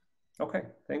 Okay.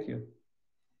 Thank you.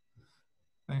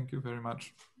 Thank you very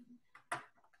much.